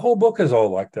the whole book is all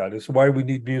like that. It's why we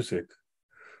need music.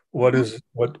 What is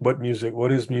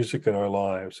music in our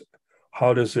lives?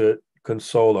 How does it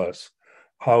console us?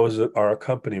 How is it our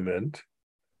accompaniment?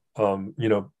 You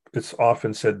know, it's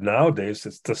often said nowadays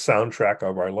it's the soundtrack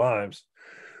of our lives.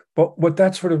 But what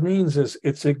that sort of means is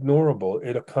it's ignorable.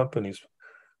 It accompanies.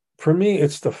 For me,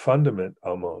 it's the fundament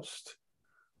almost,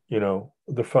 you know,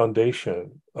 the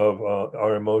foundation of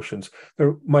our emotions.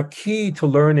 My key to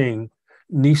learning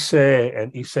Nisei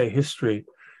and Issei history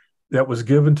that was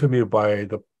given to me by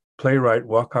the playwright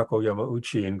Wakako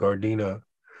Yamauchi in Gardena.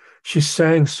 She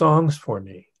sang songs for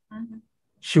me.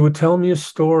 She would tell me a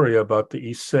story about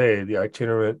the Issei, the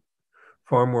itinerant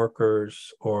farm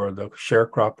workers or the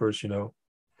sharecroppers, you know.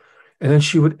 And then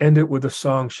she would end it with a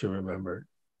song she remembered.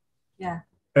 Yeah.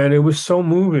 And it was so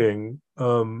moving.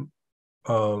 And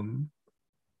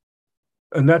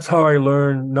that's how I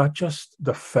learned not just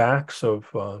the facts of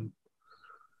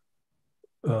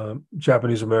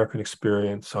Japanese American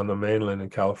experience on the mainland in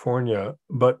California,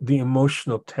 but the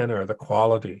emotional tenor, the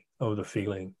quality of the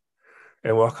feeling.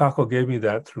 And Wakako gave me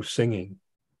that through singing.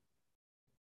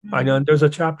 I know there's a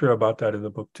chapter about that in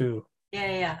the book too.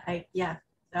 Yeah.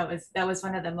 That was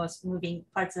one of the most moving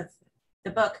parts of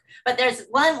the book. But there's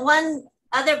one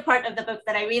other part of the book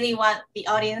that I really want the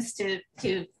audience to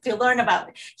learn about.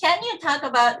 Can you talk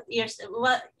about the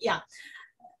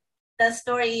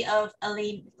story of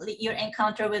your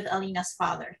encounter with Alina's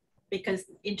father? Because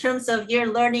in terms of your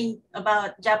learning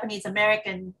about Japanese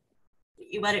American,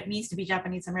 what it means to be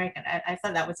Japanese American, I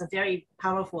thought that was a very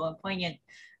powerful and poignant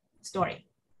story.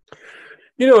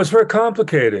 You know, it's very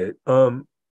complicated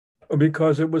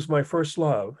because it was my first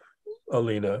love,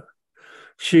 Alina.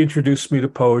 She introduced me to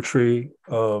poetry,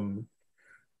 to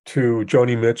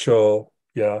Joni Mitchell,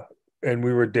 and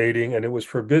we were dating, and it was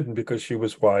forbidden because she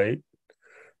was white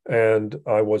and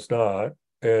I was not,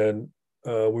 and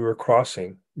we were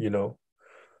crossing, you know.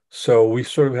 So we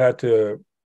sort of had to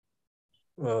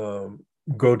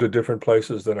go to different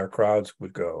places than our crowds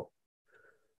would go.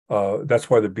 That's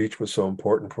why the beach was so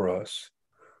important for us.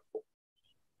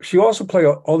 She also played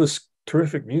all this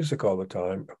terrific music all the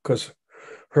time because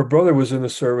her brother was in the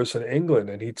service in England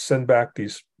and he'd send back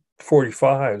these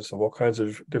 45s of all kinds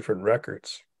of different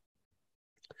records.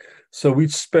 So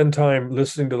we'd spend time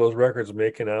listening to those records,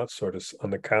 making out sort of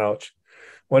on the couch.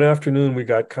 One afternoon we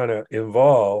got kind of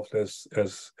involved as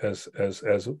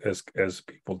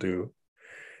people do.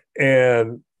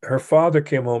 And her father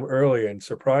came home early and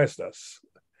surprised us,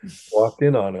 walked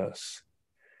in on us.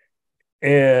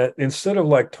 And instead of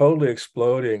like totally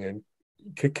exploding and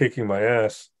kicking my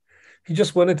ass, he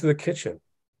just went into the kitchen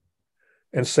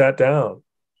and sat down,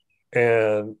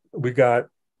 and we got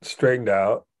straightened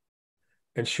out,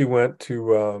 and she went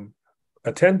to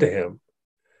attend to him.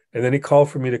 And then he called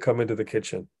for me to come into the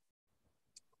kitchen.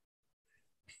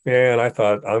 And I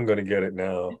thought, I'm going to get it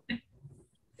now.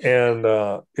 And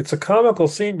it's a comical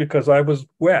scene because I was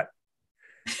wet.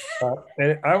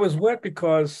 And I was wet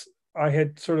because I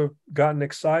had sort of gotten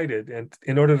excited. And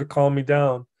in order to calm me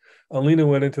down, Alina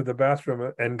went into the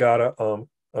bathroom and got a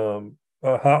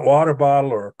hot water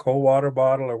bottle or a cold water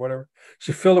bottle or whatever.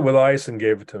 She filled it with ice and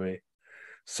gave it to me.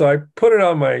 So I put it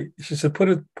on she said, put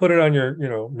it on your, you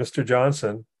know, Mr.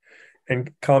 Johnson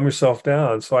and calm yourself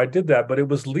down. So I did that, but it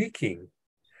was leaking.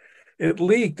 It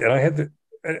leaked. And I had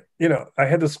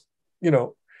this, you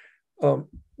know,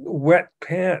 wet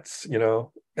pants, you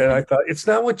know, and I thought, it's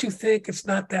not what you think. It's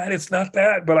not that. It's not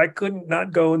that. But I couldn't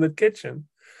not go in the kitchen.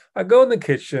 I go in the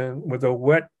kitchen with a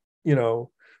wet, you know,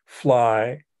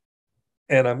 fly,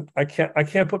 and I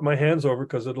can't put my hands over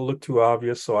because it'll look too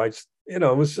obvious. So I, you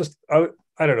know, it was just I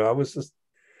don't know. I was just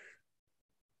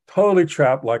totally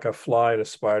trapped like a fly in a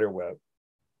spider web.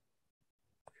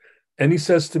 And he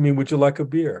says to me, "Would you like a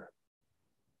beer?"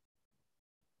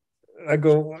 I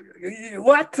go,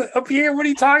 "What? Up here? What are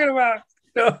you talking about?"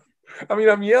 No. I mean,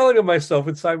 I'm yelling at myself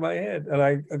inside my head. And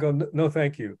I go, "No,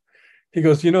 thank you." He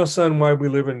goes, "You know, son, why we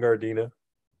live in Gardena?"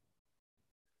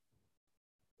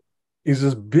 He's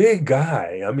this big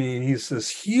guy. I mean, he's this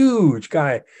huge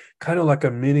guy, kind of like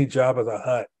a mini Jabba the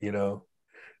Hutt, you know.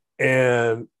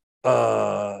 And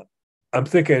I'm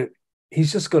thinking,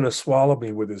 he's just going to swallow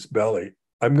me with his belly.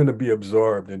 I'm going to be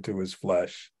absorbed into his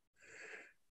flesh.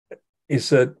 He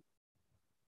said,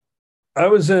 "I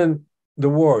was in the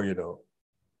war, you know.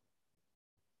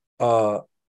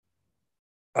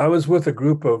 I was with a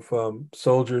group of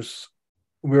soldiers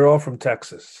we were all from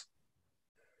Texas.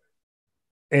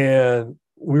 And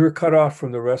we were cut off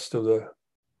from the rest of the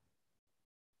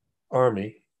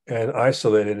army and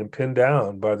isolated and pinned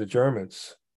down by the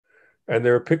Germans. And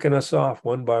they were picking us off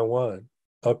one by one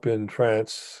up in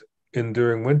France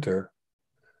during winter.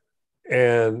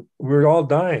 And we were all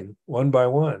dying one by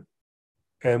one.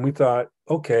 And we thought,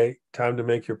 okay, time to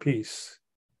make your peace.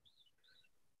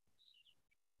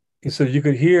 He said you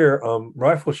could hear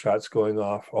rifle shots going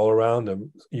off all around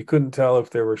them. You couldn't tell if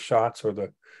there were shots or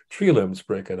the tree limbs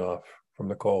breaking off from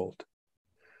the cold.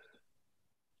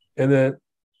 And then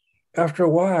after a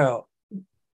while,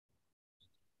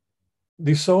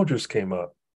 these soldiers came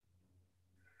up.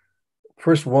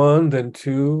 First one, then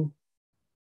two,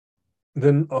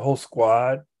 then a whole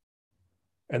squad,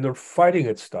 and the fighting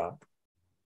had stopped.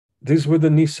 These were the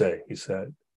Nisei, he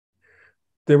said.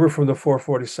 They were from the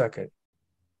 442nd.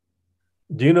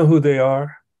 Do you know who they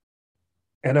are?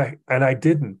 And I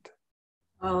didn't.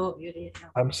 Oh, you did.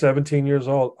 I'm 17 years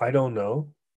old. I don't know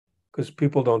because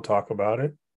people don't talk about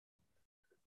it.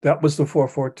 That was the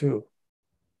 442.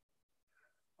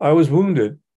 I was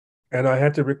wounded and I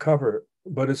had to recover.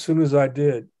 But as soon as I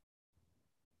did,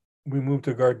 we moved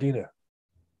to Gardena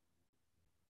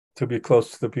to be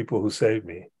close to the people who saved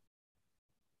me.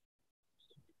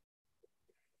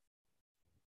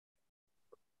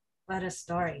 What a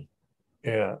story.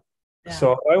 Yeah.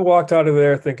 So I walked out of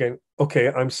there thinking,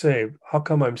 okay, I'm saved. How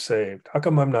come I'm saved? How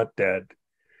come I'm not dead?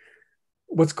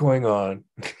 What's going on?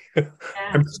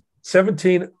 I'm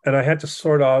 17 and I had to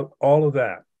sort out all of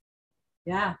that.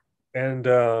 Yeah. And,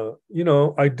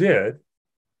 I did.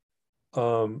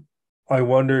 I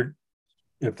wondered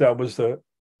if that was the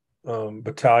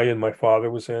battalion my father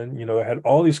was in. I had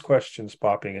all these questions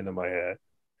popping into my head.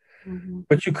 Mm-hmm.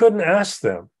 But you couldn't ask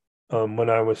them when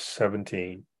I was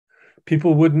 17.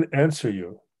 People wouldn't answer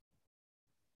you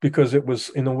because it was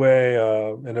in a way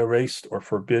an erased or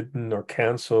forbidden or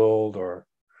canceled or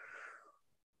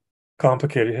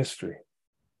complicated history.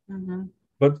 Mm-hmm.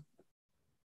 But,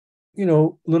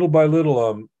 little by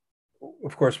little,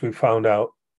 of course, we found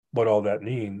out what all that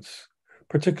means,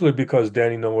 particularly because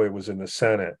Danny Noe was in the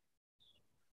Senate,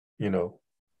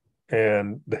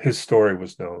 and his story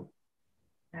was known.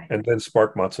 Right. And then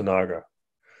Spark Matsunaga.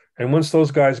 And once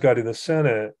those guys got in the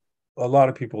Senate, a lot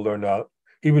of people learned out,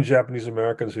 even Japanese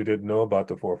Americans who didn't know about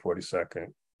the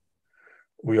 442nd.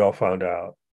 We all found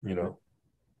out,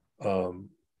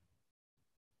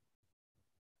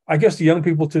 I guess the young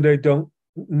people today don't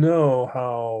know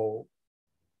how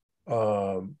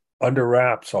under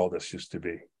wraps all this used to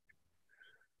be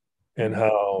and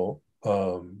how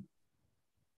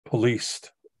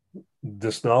policed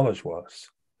this knowledge was.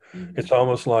 Mm-hmm. It's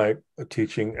almost like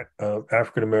teaching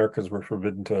African Americans were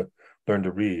forbidden to learn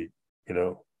to read.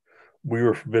 We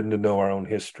were forbidden to know our own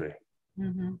history.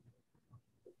 Mm-hmm.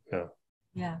 Yeah.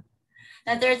 Yeah.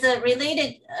 Now there's a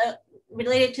related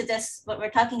to this, what we're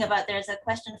talking about, there's a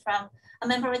question from a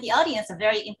member of the audience, a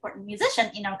very important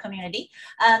musician in our community.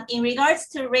 In regards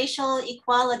to racial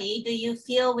equality, do you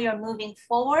feel we are moving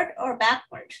forward or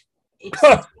backward?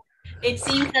 It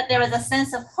seems that there was a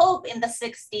sense of hope in the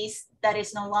 60s that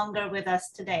is no longer with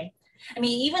us today. I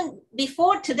mean, even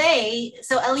before today,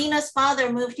 so Alina's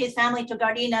father moved his family to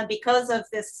Gardena because of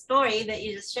this story that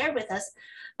you just shared with us,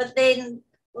 but then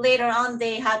later on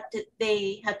they had to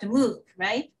move,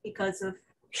 right? Because of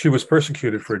she was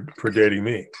persecuted for dating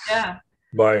me. Yeah.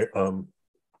 By her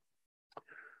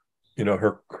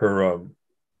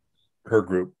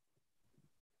group.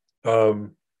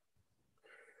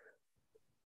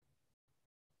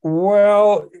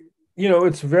 Well,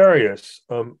 it's various.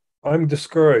 I'm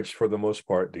discouraged for the most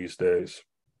part these days.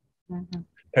 Mm-hmm.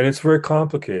 And it's very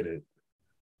complicated.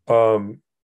 I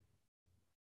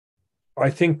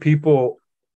think people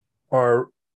are,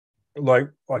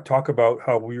 like, I talk about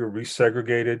how we were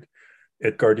resegregated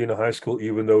at Gardena High School,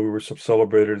 even though we were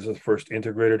celebrated as the first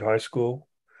integrated high school.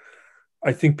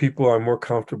 I think people are more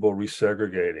comfortable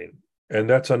resegregating, and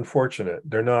that's unfortunate.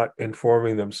 They're not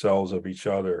informing themselves of each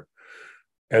other.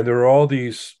 And there are all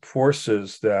these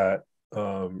forces that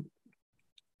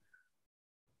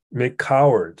make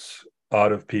cowards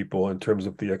out of people in terms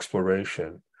of the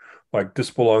exploration. Like, this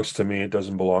belongs to me, it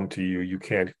doesn't belong to you. You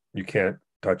can't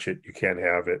touch it, you can't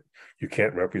have it, you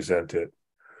can't represent it.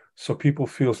 So people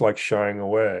feels like shying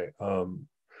away. I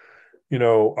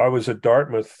was at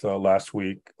Dartmouth last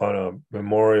week on a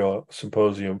memorial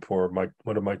symposium for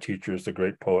one of my teachers, the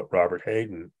great poet Robert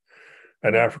Hayden,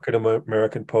 an African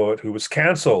American poet who was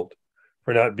canceled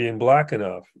for not being Black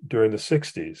enough during the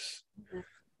 60s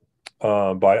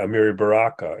by Amiri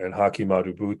Baraka and Haki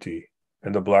Madhubuti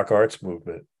and the Black Arts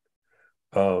Movement.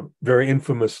 Very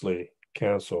infamously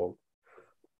canceled.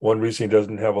 One reason he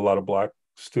doesn't have a lot of Black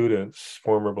students,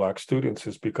 former Black students,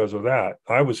 is because of that.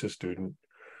 I was his student,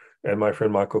 and my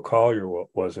friend Michael Collier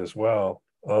was as well.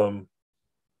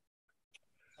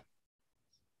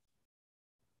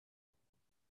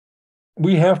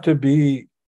 We have to be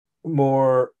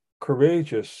more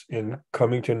courageous in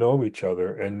coming to know each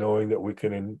other and knowing that we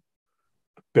can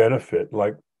benefit.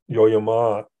 Like Yo-Yo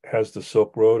Ma has the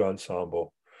Silk Road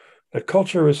Ensemble. That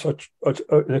culture is such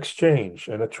an exchange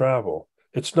and a travel.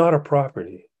 It's not a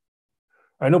property.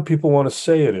 I know people want to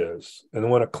say it is and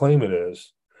want to claim it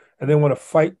is, and they want to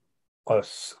fight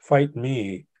us, fight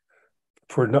me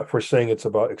for saying it's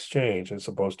about exchange as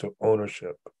opposed to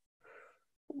ownership.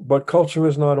 But culture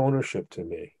is not ownership to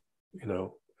me, you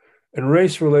know. And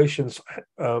race relations,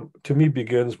 to me,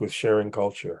 begins with sharing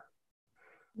culture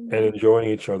and enjoying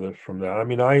each other from that. I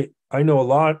mean, I know a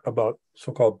lot about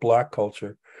so-called Black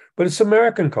culture, but it's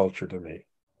American culture to me.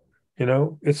 You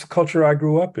know, it's a culture I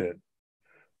grew up in.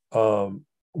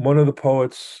 One of the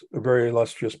poets, a very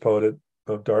illustrious poet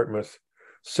of Dartmouth,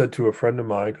 said to a friend of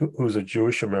mine who's a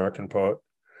Jewish American poet,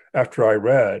 after I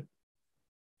read,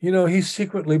 you know, he's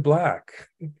secretly Black.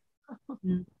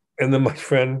 And then my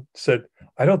friend said,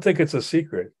 I don't think it's a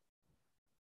secret.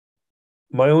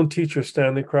 My own teacher,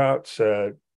 Stanley Kraut,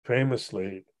 said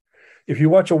famously, if you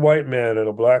watch a white man and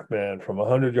a Black man from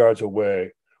 100 yards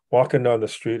away walking down the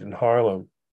street in Harlem,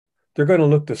 they're going to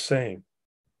look the same.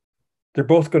 They're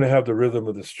both going to have the rhythm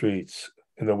of the streets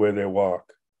in the way they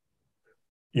walk.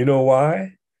 You know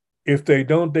why? If they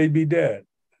don't, they'd be dead.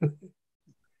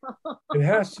 It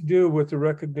has to do with the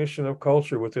recognition of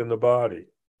culture within the body.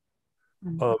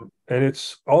 And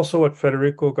it's also what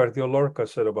Federico García Lorca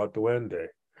said about Duende.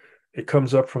 It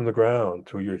comes up from the ground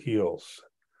through your heels.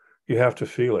 You have to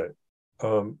feel it.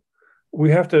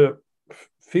 We have to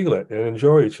feel it and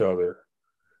enjoy each other,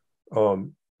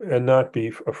 and not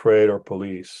be afraid or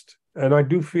policed. And I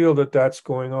do feel that that's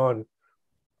going on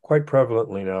quite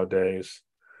prevalently nowadays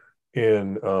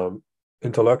in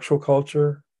intellectual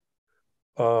culture,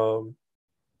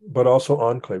 but also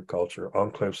enclave culture,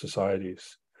 enclave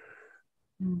societies.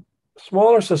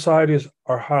 Smaller societies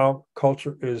are how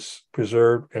culture is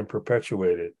preserved and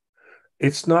perpetuated.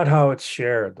 It's not how it's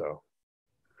shared, though.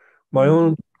 My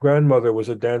own grandmother was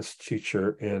a dance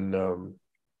teacher in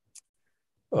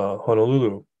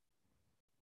Honolulu.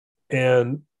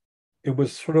 And it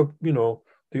was sort of, you know,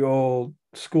 the old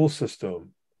school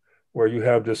system where you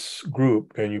have this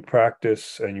group and you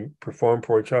practice and you perform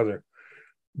for each other.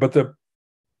 But the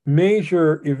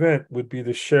major event would be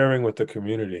the sharing with the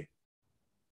community,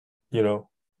 you know.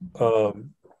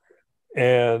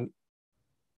 And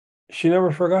she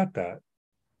never forgot that.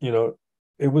 You know,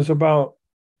 it was about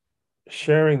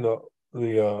sharing the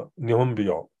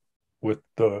nihonbyo with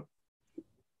the,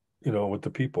 you know, with the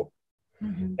people.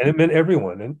 And it meant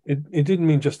everyone. And it didn't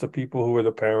mean just the people who were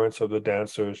the parents of the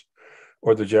dancers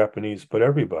or the Japanese, but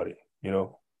everybody, you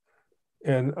know.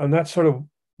 And that's sort of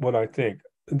what I think.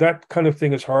 That kind of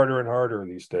thing is harder and harder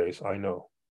these days. I know.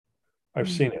 I've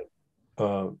seen it.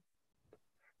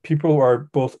 People are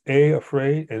both A,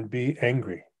 afraid, and B,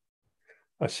 angry.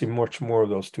 I see much more of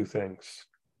those two things.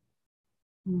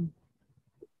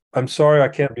 I'm sorry I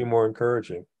can't be more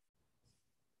encouraging.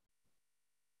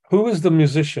 Who is the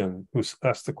musician who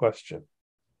asked the question?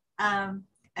 I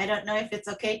don't know if it's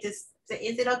okay to say,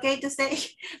 is it okay to say?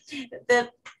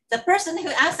 The person who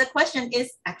asked the question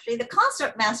is actually the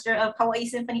concert master of Hawaii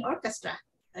Symphony Orchestra.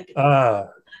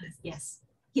 Yes,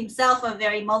 himself a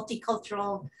very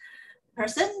multicultural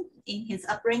person in his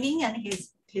upbringing and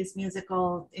his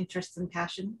musical interest and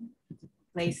passion.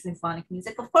 Plays symphonic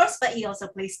music, of course, but he also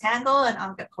plays tango and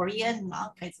Korean and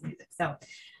all kinds of music. So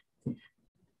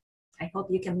I hope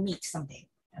you can meet someday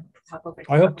and talk over.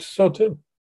 I hope so too.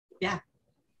 Yeah.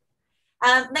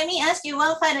 Let me ask you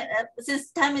one final,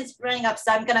 since time is running up,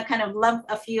 so I'm gonna kind of lump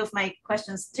a few of my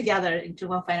questions together into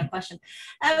one final question.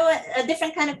 A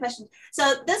different kind of question.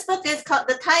 So this book is called,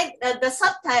 the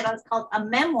subtitle is called A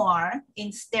Memoir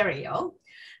in Stereo.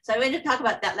 So I want to talk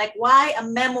about that, like why a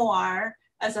memoir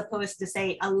as opposed to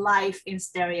say a life in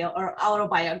stereo or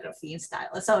autobiography in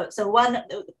style. So one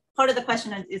part of the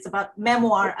question is about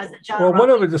memoir as a genre. Well,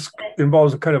 one of it just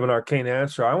involves a kind of an arcane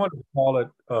answer. I want to call it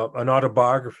an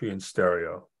autobiography in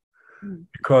stereo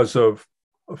because of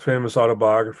famous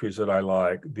autobiographies that I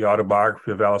like. The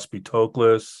autobiography of Alice B.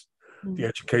 Toklas, The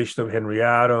Education of Henry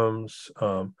Adams,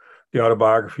 the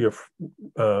autobiography of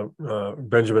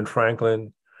Benjamin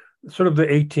Franklin, sort of the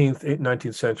 18th,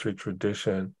 19th century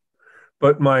tradition.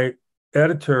 But my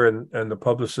editor and the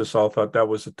publicist all thought that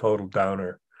was a total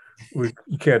downer. You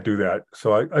can't do that.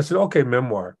 So I said, okay,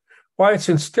 memoir. Why it's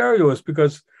in stereo is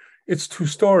because it's two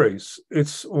stories.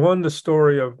 It's one, the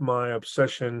story of my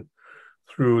obsession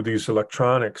through these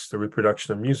electronics, the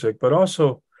reproduction of music, but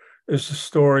also is the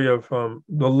story of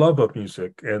the love of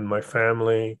music and my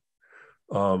family,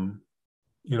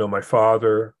 my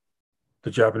father,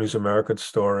 the Japanese American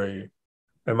story,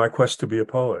 and my quest to be a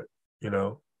poet,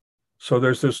 So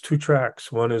there's those two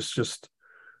tracks. One is just,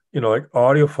 like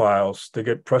audiophiles, they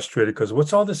get frustrated because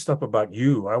what's all this stuff about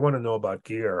you? I want to know about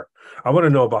gear. I want to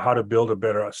know about how to build a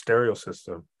better stereo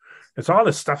system. It's all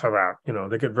this stuff about,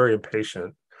 they get very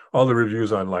impatient. All the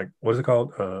reviews on what is it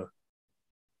called?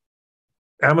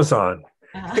 Amazon.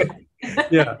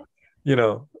 Yeah.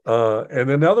 And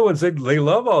then the other ones, they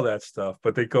love all that stuff,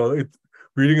 but they go,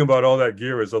 reading about all that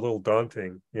gear is a little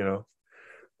daunting,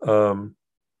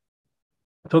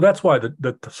 So that's why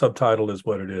the subtitle is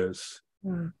what it is.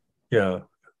 Yeah.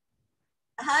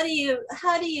 How do you,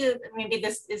 maybe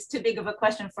this is too big of a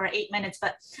question for 8 minutes,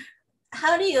 but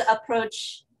how do you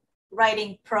approach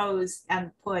writing prose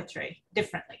and poetry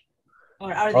differently?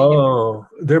 Or are they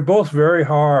different? They're both very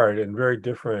hard and very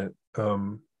different.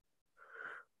 For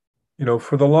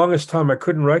the longest time, I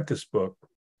couldn't write this book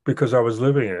because I was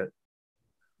living it.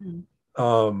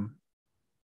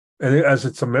 And as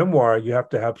it's a memoir, you have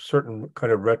to have certain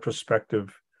kind of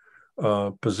retrospective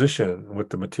position with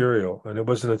the material. And it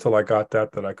wasn't until I got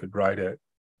that I could write it.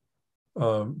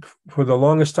 For the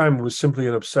longest time, it was simply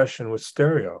an obsession with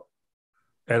stereo.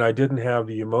 And I didn't have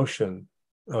the emotion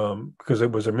because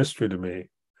it was a mystery to me.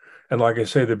 And like I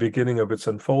say, the beginning of its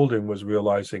unfolding was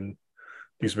realizing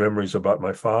these memories about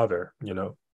my father,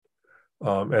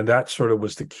 and that sort of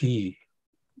was the key,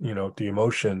 the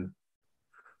emotion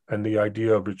and the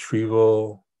idea of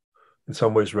retrieval, in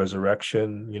some ways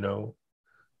resurrection,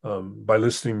 by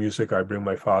listening to music, I bring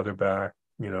my father back,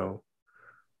 he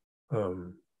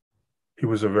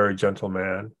was a very gentle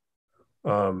man,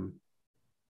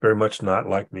 very much not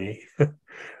like me.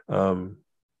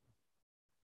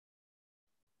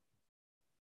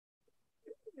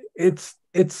 It's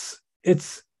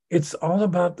all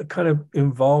about the kind of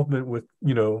involvement with,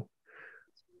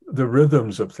 the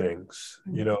rhythms of things,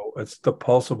 it's the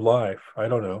pulse of life. I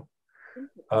don't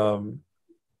know.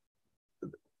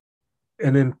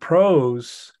 And in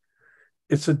prose,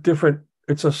 it's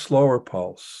a slower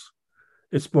pulse.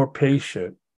 It's more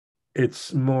patient.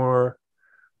 It's more,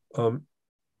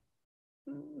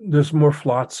 there's more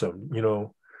flotsam,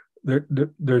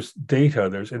 there's data,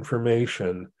 there's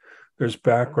information, there's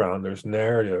background, there's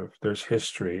narrative, there's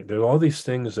history. There's all these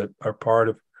things that are part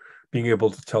of being able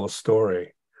to tell a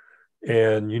story.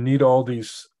 And you need all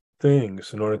these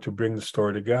things in order to bring the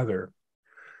story together.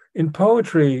 In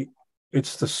poetry,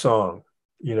 it's the song,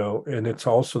 and it's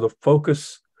also the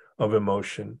focus of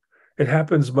emotion. It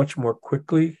happens much more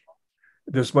quickly.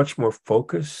 There's much more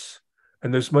focus,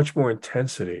 and there's much more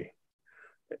intensity.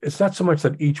 It's not so much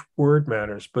that each word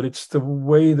matters, but it's the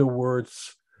way the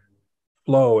words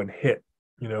flow and hit.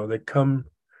 They come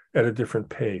at a different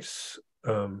pace.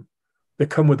 They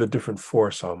come with a different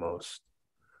force almost.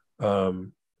 I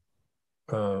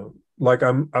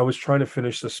was trying to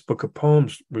finish this book of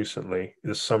poems recently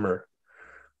this summer,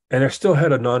 and I still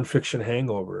had a nonfiction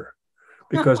hangover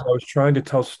because I was trying to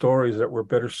tell stories that were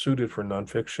better suited for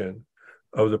nonfiction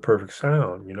of the perfect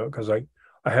sound, because I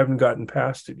haven't gotten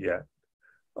past it yet.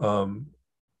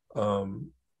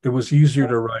 It was easier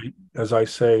to write, as I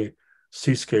say,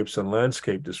 seascapes and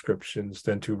landscape descriptions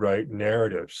than to write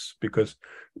narratives, because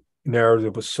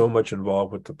narrative was so much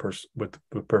involved with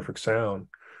the perfect sound.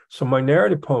 So my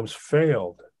narrative poems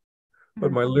failed,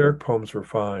 but my lyric poems were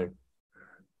fine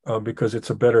because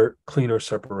it's a better, cleaner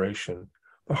separation.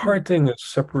 The hard thing is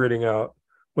separating out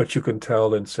what you can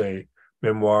tell in, say,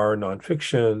 memoir,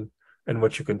 nonfiction, and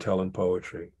what you can tell in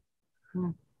poetry.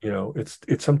 It's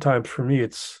sometimes for me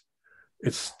it's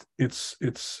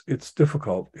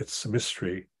difficult. It's a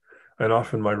mystery, and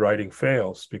often my writing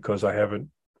fails because I haven't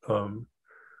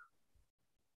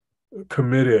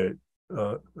committed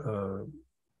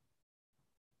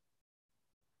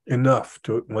enough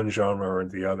to one genre or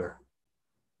the other.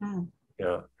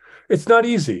 Yeah, it's not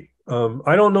easy.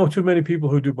 I don't know too many people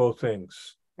who do both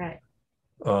things. Right.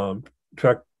 In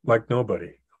fact, like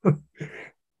nobody.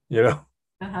 Yeah.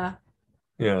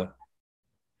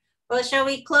 Well, shall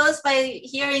we close by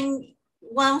hearing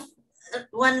one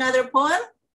other poem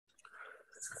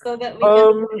so that we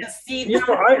can see the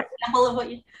example of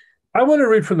what you... I want to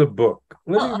read from the book.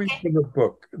 Let me read from the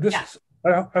book.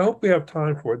 I hope we have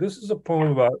time for it. This is a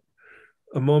poem about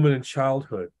a moment in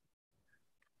childhood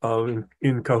in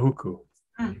Kahuku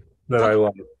that I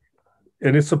love.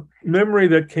 And it's a memory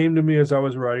that came to me as I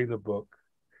was writing the book.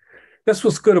 That's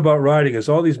what's good about writing is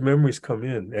all these memories come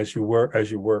in as you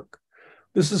work.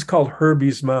 This is called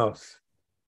Herbie's Mouth.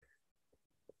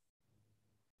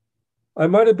 I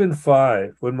might have been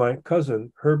 5 when my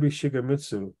cousin, Herbie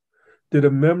Shigemitsu, did a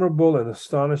memorable and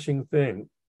astonishing thing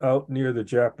out near the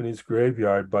Japanese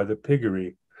graveyard by the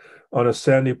piggery on a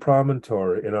sandy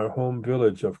promontory in our home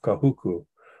village of Kahuku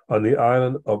on the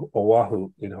island of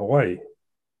Oahu in Hawaii.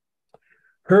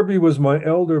 Herbie was my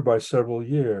elder by several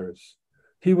years.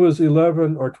 He was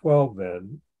 11 or 12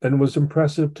 then and was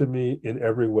impressive to me in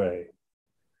every way.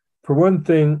 For one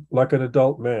thing, like an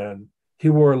adult man, he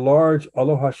wore large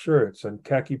aloha shirts and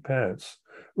khaki pants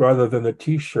rather than the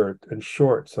t-shirt and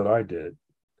shorts that I did.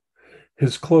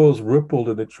 His clothes rippled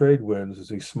in the trade winds as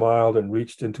he smiled and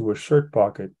reached into a shirt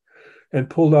pocket and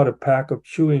pulled out a pack of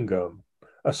chewing gum,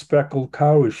 a speckled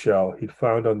cowrie shell he'd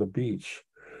found on the beach,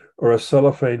 or a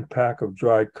cellophane pack of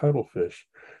dried cuttlefish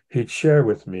he'd share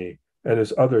with me and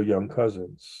his other young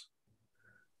cousins.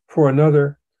 For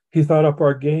another, he thought up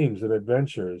our games and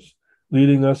adventures,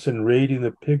 leading us in raiding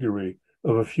the piggery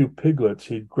of a few piglets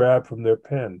he'd grabbed from their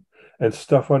pen and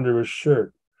stuff under his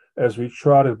shirt as we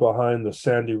trotted behind the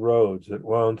sandy roads that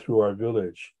wound through our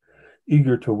village,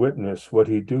 eager to witness what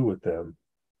he'd do with them.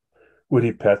 Would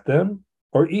he pet them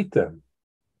or eat them?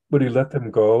 Would he let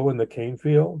them go in the cane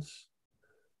fields?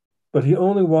 But he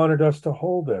only wanted us to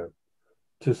hold them,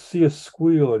 to see us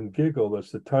squeal and giggle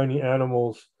as the tiny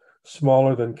animals,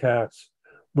 smaller than cats,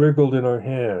 wriggled in our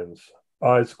hands,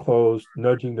 eyes closed,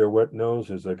 nudging their wet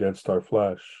noses against our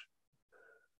flesh.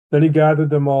 Then he gathered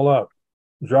them all up,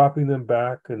 dropping them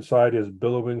back inside his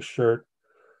billowing shirt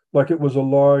like it was a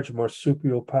large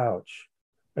marsupial pouch,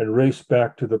 and raced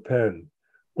back to the pen,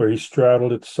 where he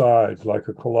straddled its sides like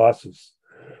a colossus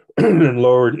and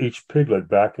lowered each piglet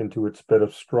back into its bed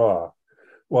of straw,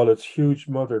 while its huge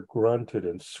mother grunted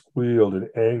and squealed in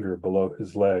anger below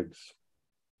his legs.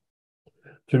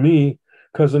 To me,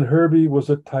 Cousin Herbie was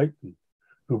a titan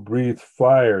who breathed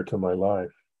fire to my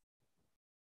life.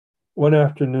 One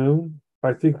afternoon,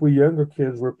 I think we younger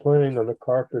kids were playing on the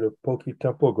carpet of poki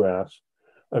temple grass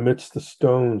amidst the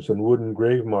stones and wooden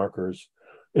grave markers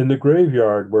in the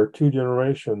graveyard where 2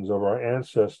 generations of our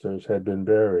ancestors had been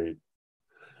buried.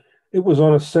 It was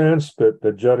on a sand spit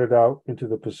that jutted out into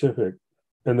the Pacific,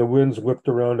 and the winds whipped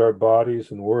around our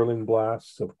bodies in whirling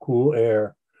blasts of cool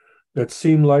air that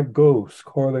seemed like ghosts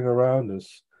coiling around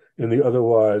us in the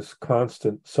otherwise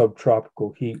constant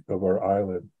subtropical heat of our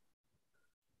island.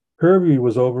 Herbie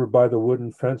was over by the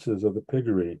wooden fences of the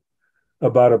piggery,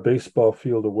 about a baseball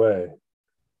field away,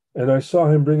 and I saw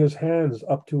him bring his hands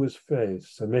up to his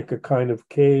face and make a kind of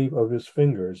cave of his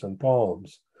fingers and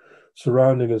palms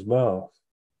surrounding his mouth.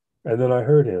 And then I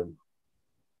heard him,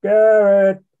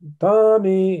 "Garrett,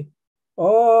 Tommy,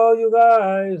 all you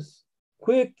guys,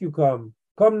 quick you come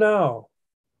now."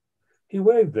 He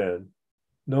waved then,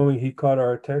 knowing he caught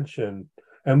our attention,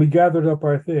 and we gathered up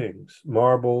our things,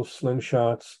 marbles,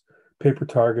 slingshots, paper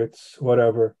targets,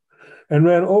 whatever, and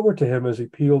ran over to him as he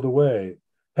peeled away,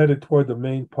 headed toward the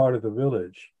main part of the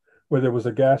village, where there was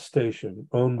a gas station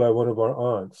owned by one of our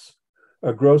aunts,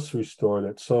 a grocery store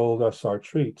that sold us our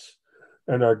treats,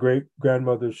 and our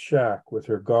great-grandmother's shack with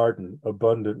her garden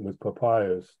abundant with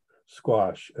papayas,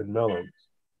 squash, and melons.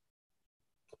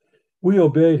 We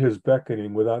obeyed his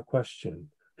beckoning without question,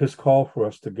 his call for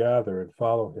us to gather and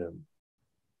follow him.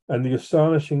 And the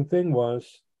astonishing thing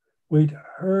was, we'd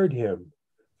heard him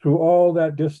through all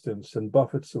that distance and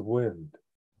buffets of wind.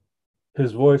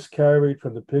 His voice carried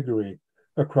from the piggery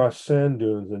across sand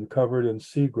dunes and covered in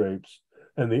sea grapes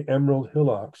and the emerald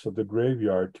hillocks of the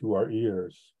graveyard to our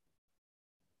ears.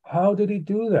 How did he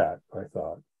do that? I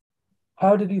thought.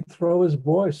 How did he throw his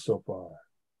voice so far?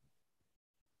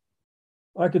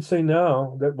 I could say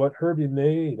now that what Herbie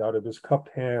made out of his cupped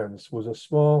hands was a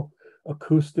small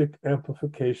acoustic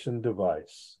amplification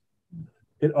device.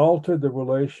 It altered the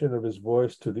relation of his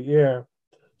voice to the air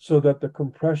so that the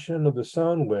compression of the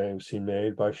sound waves he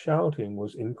made by shouting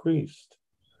was increased.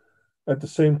 At the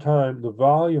same time, the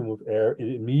volume of air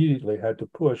it immediately had to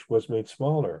push was made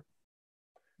smaller.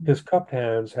 His cupped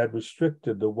hands had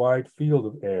restricted the wide field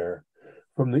of air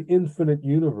from the infinite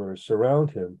universe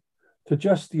around him to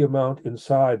just the amount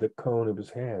inside the cone of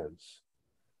his hands.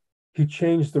 He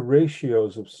changed the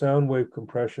ratios of sound wave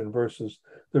compression versus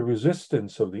the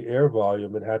resistance of the air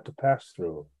volume it had to pass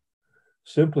through.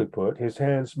 Simply put, his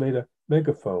hands made a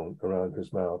megaphone around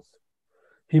his mouth.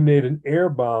 He made an air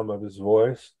bomb of his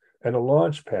voice and a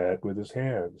launch pad with his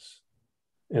hands.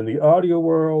 In the audio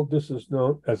world, this is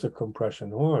known as a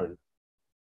compression horn.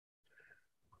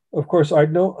 Of course, I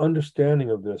had no understanding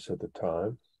of this at the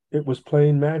time. It was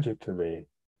plain magic to me.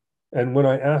 And when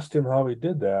I asked him how he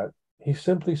did that, He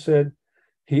simply said,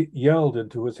 he yelled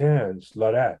into his hands,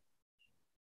 Ladat.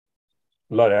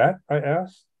 Ladat? I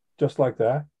asked, just like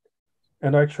that.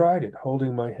 And I tried it,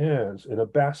 holding my hands in a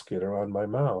basket around my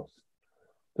mouth.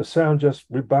 The sound just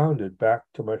rebounded back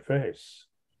to my face.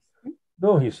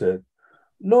 No, he said,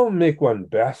 no make one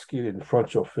basket in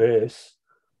front your face.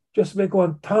 Just make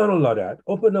one tunnel like that.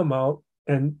 Open the mouth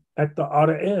and at the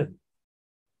other end.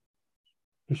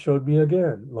 He showed me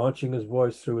again, launching his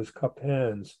voice through his cupped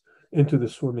hands into the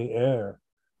swimming air,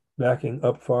 backing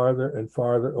up farther and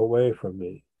farther away from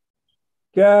me.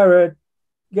 Garrett,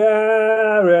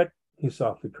 Garrett, he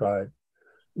softly cried,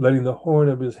 letting the horn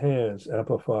of his hands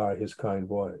amplify his kind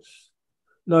voice.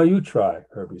 Now you try,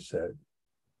 Herbie said.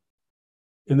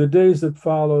 In the days that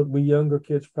followed, we younger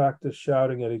kids practiced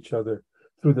shouting at each other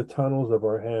through the tunnels of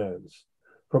our hands,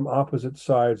 from opposite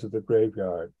sides of the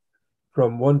graveyard,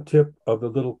 from one tip of the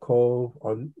little cove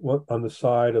on the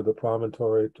side of the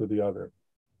promontory to the other.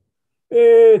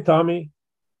 Hey, Tommy,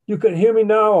 you can hear me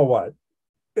now or what?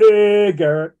 Hey,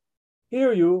 Garrett,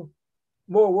 hear you.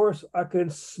 More worse, I can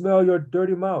smell your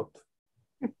dirty mouth.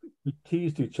 We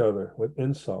teased each other with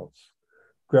insults,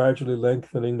 gradually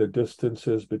lengthening the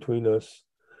distances between us,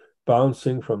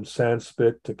 bouncing from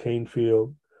sandspit to cane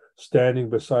field, standing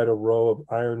beside a row of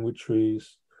ironwood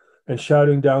trees, and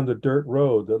shouting down the dirt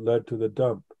road that led to the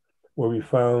dump, where we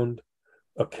found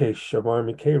a cache of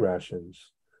Army K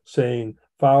rations, saying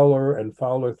fouler and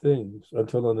fouler things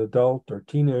until an adult or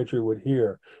teenager would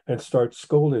hear and start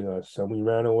scolding us, and we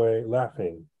ran away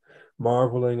laughing,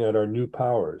 marveling at our new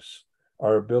powers,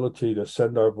 our ability to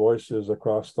send our voices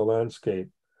across the landscape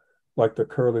like the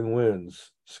curling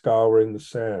winds, scouring the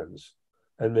sands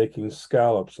and making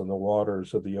scallops on the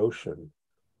waters of the ocean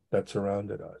that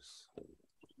surrounded us.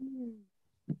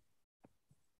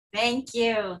 Thank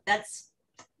you. That's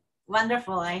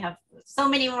wonderful. I have so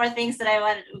many more things that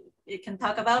I can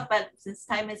talk about, but since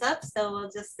time is up, so we'll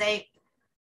just say,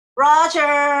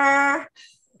 Roger,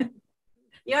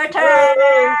 your turn.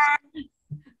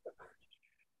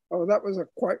 Oh, that was a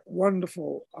quite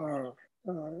wonderful hour.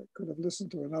 Could have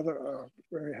listened to another hour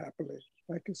very happily.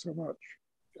 Thank you so much.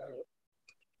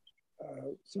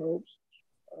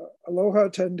 Aloha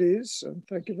attendees, and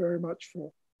thank you very much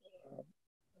for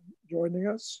joining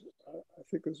us. I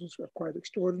think this was a quite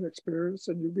extraordinary experience,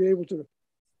 and you'll be able to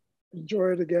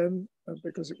enjoy it again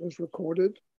because it was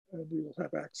recorded, and you will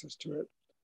have access to it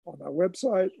on our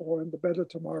website or in the Better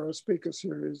Tomorrow Speaker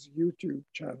Series YouTube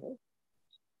channel.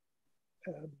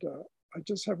 And I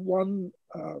just have one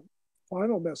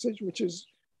final message, which is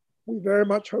we very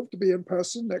much hope to be in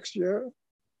person next year,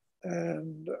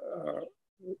 and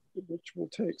which will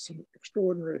take some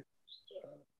extraordinary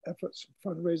efforts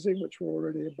and fundraising, which we're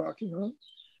already embarking on.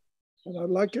 And I'd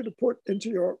like you to put into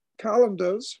your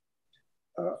calendars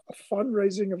a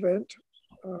fundraising event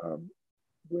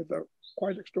with a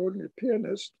quite extraordinary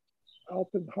pianist,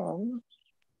 Alpin Hong,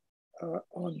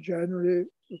 on January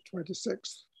the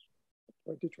 26th,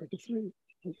 2023.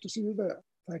 Hope to see you there.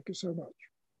 Thank you so much.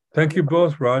 Thank you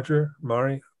both, Roger,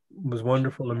 Mari. It was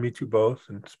wonderful to meet you both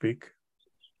and speak.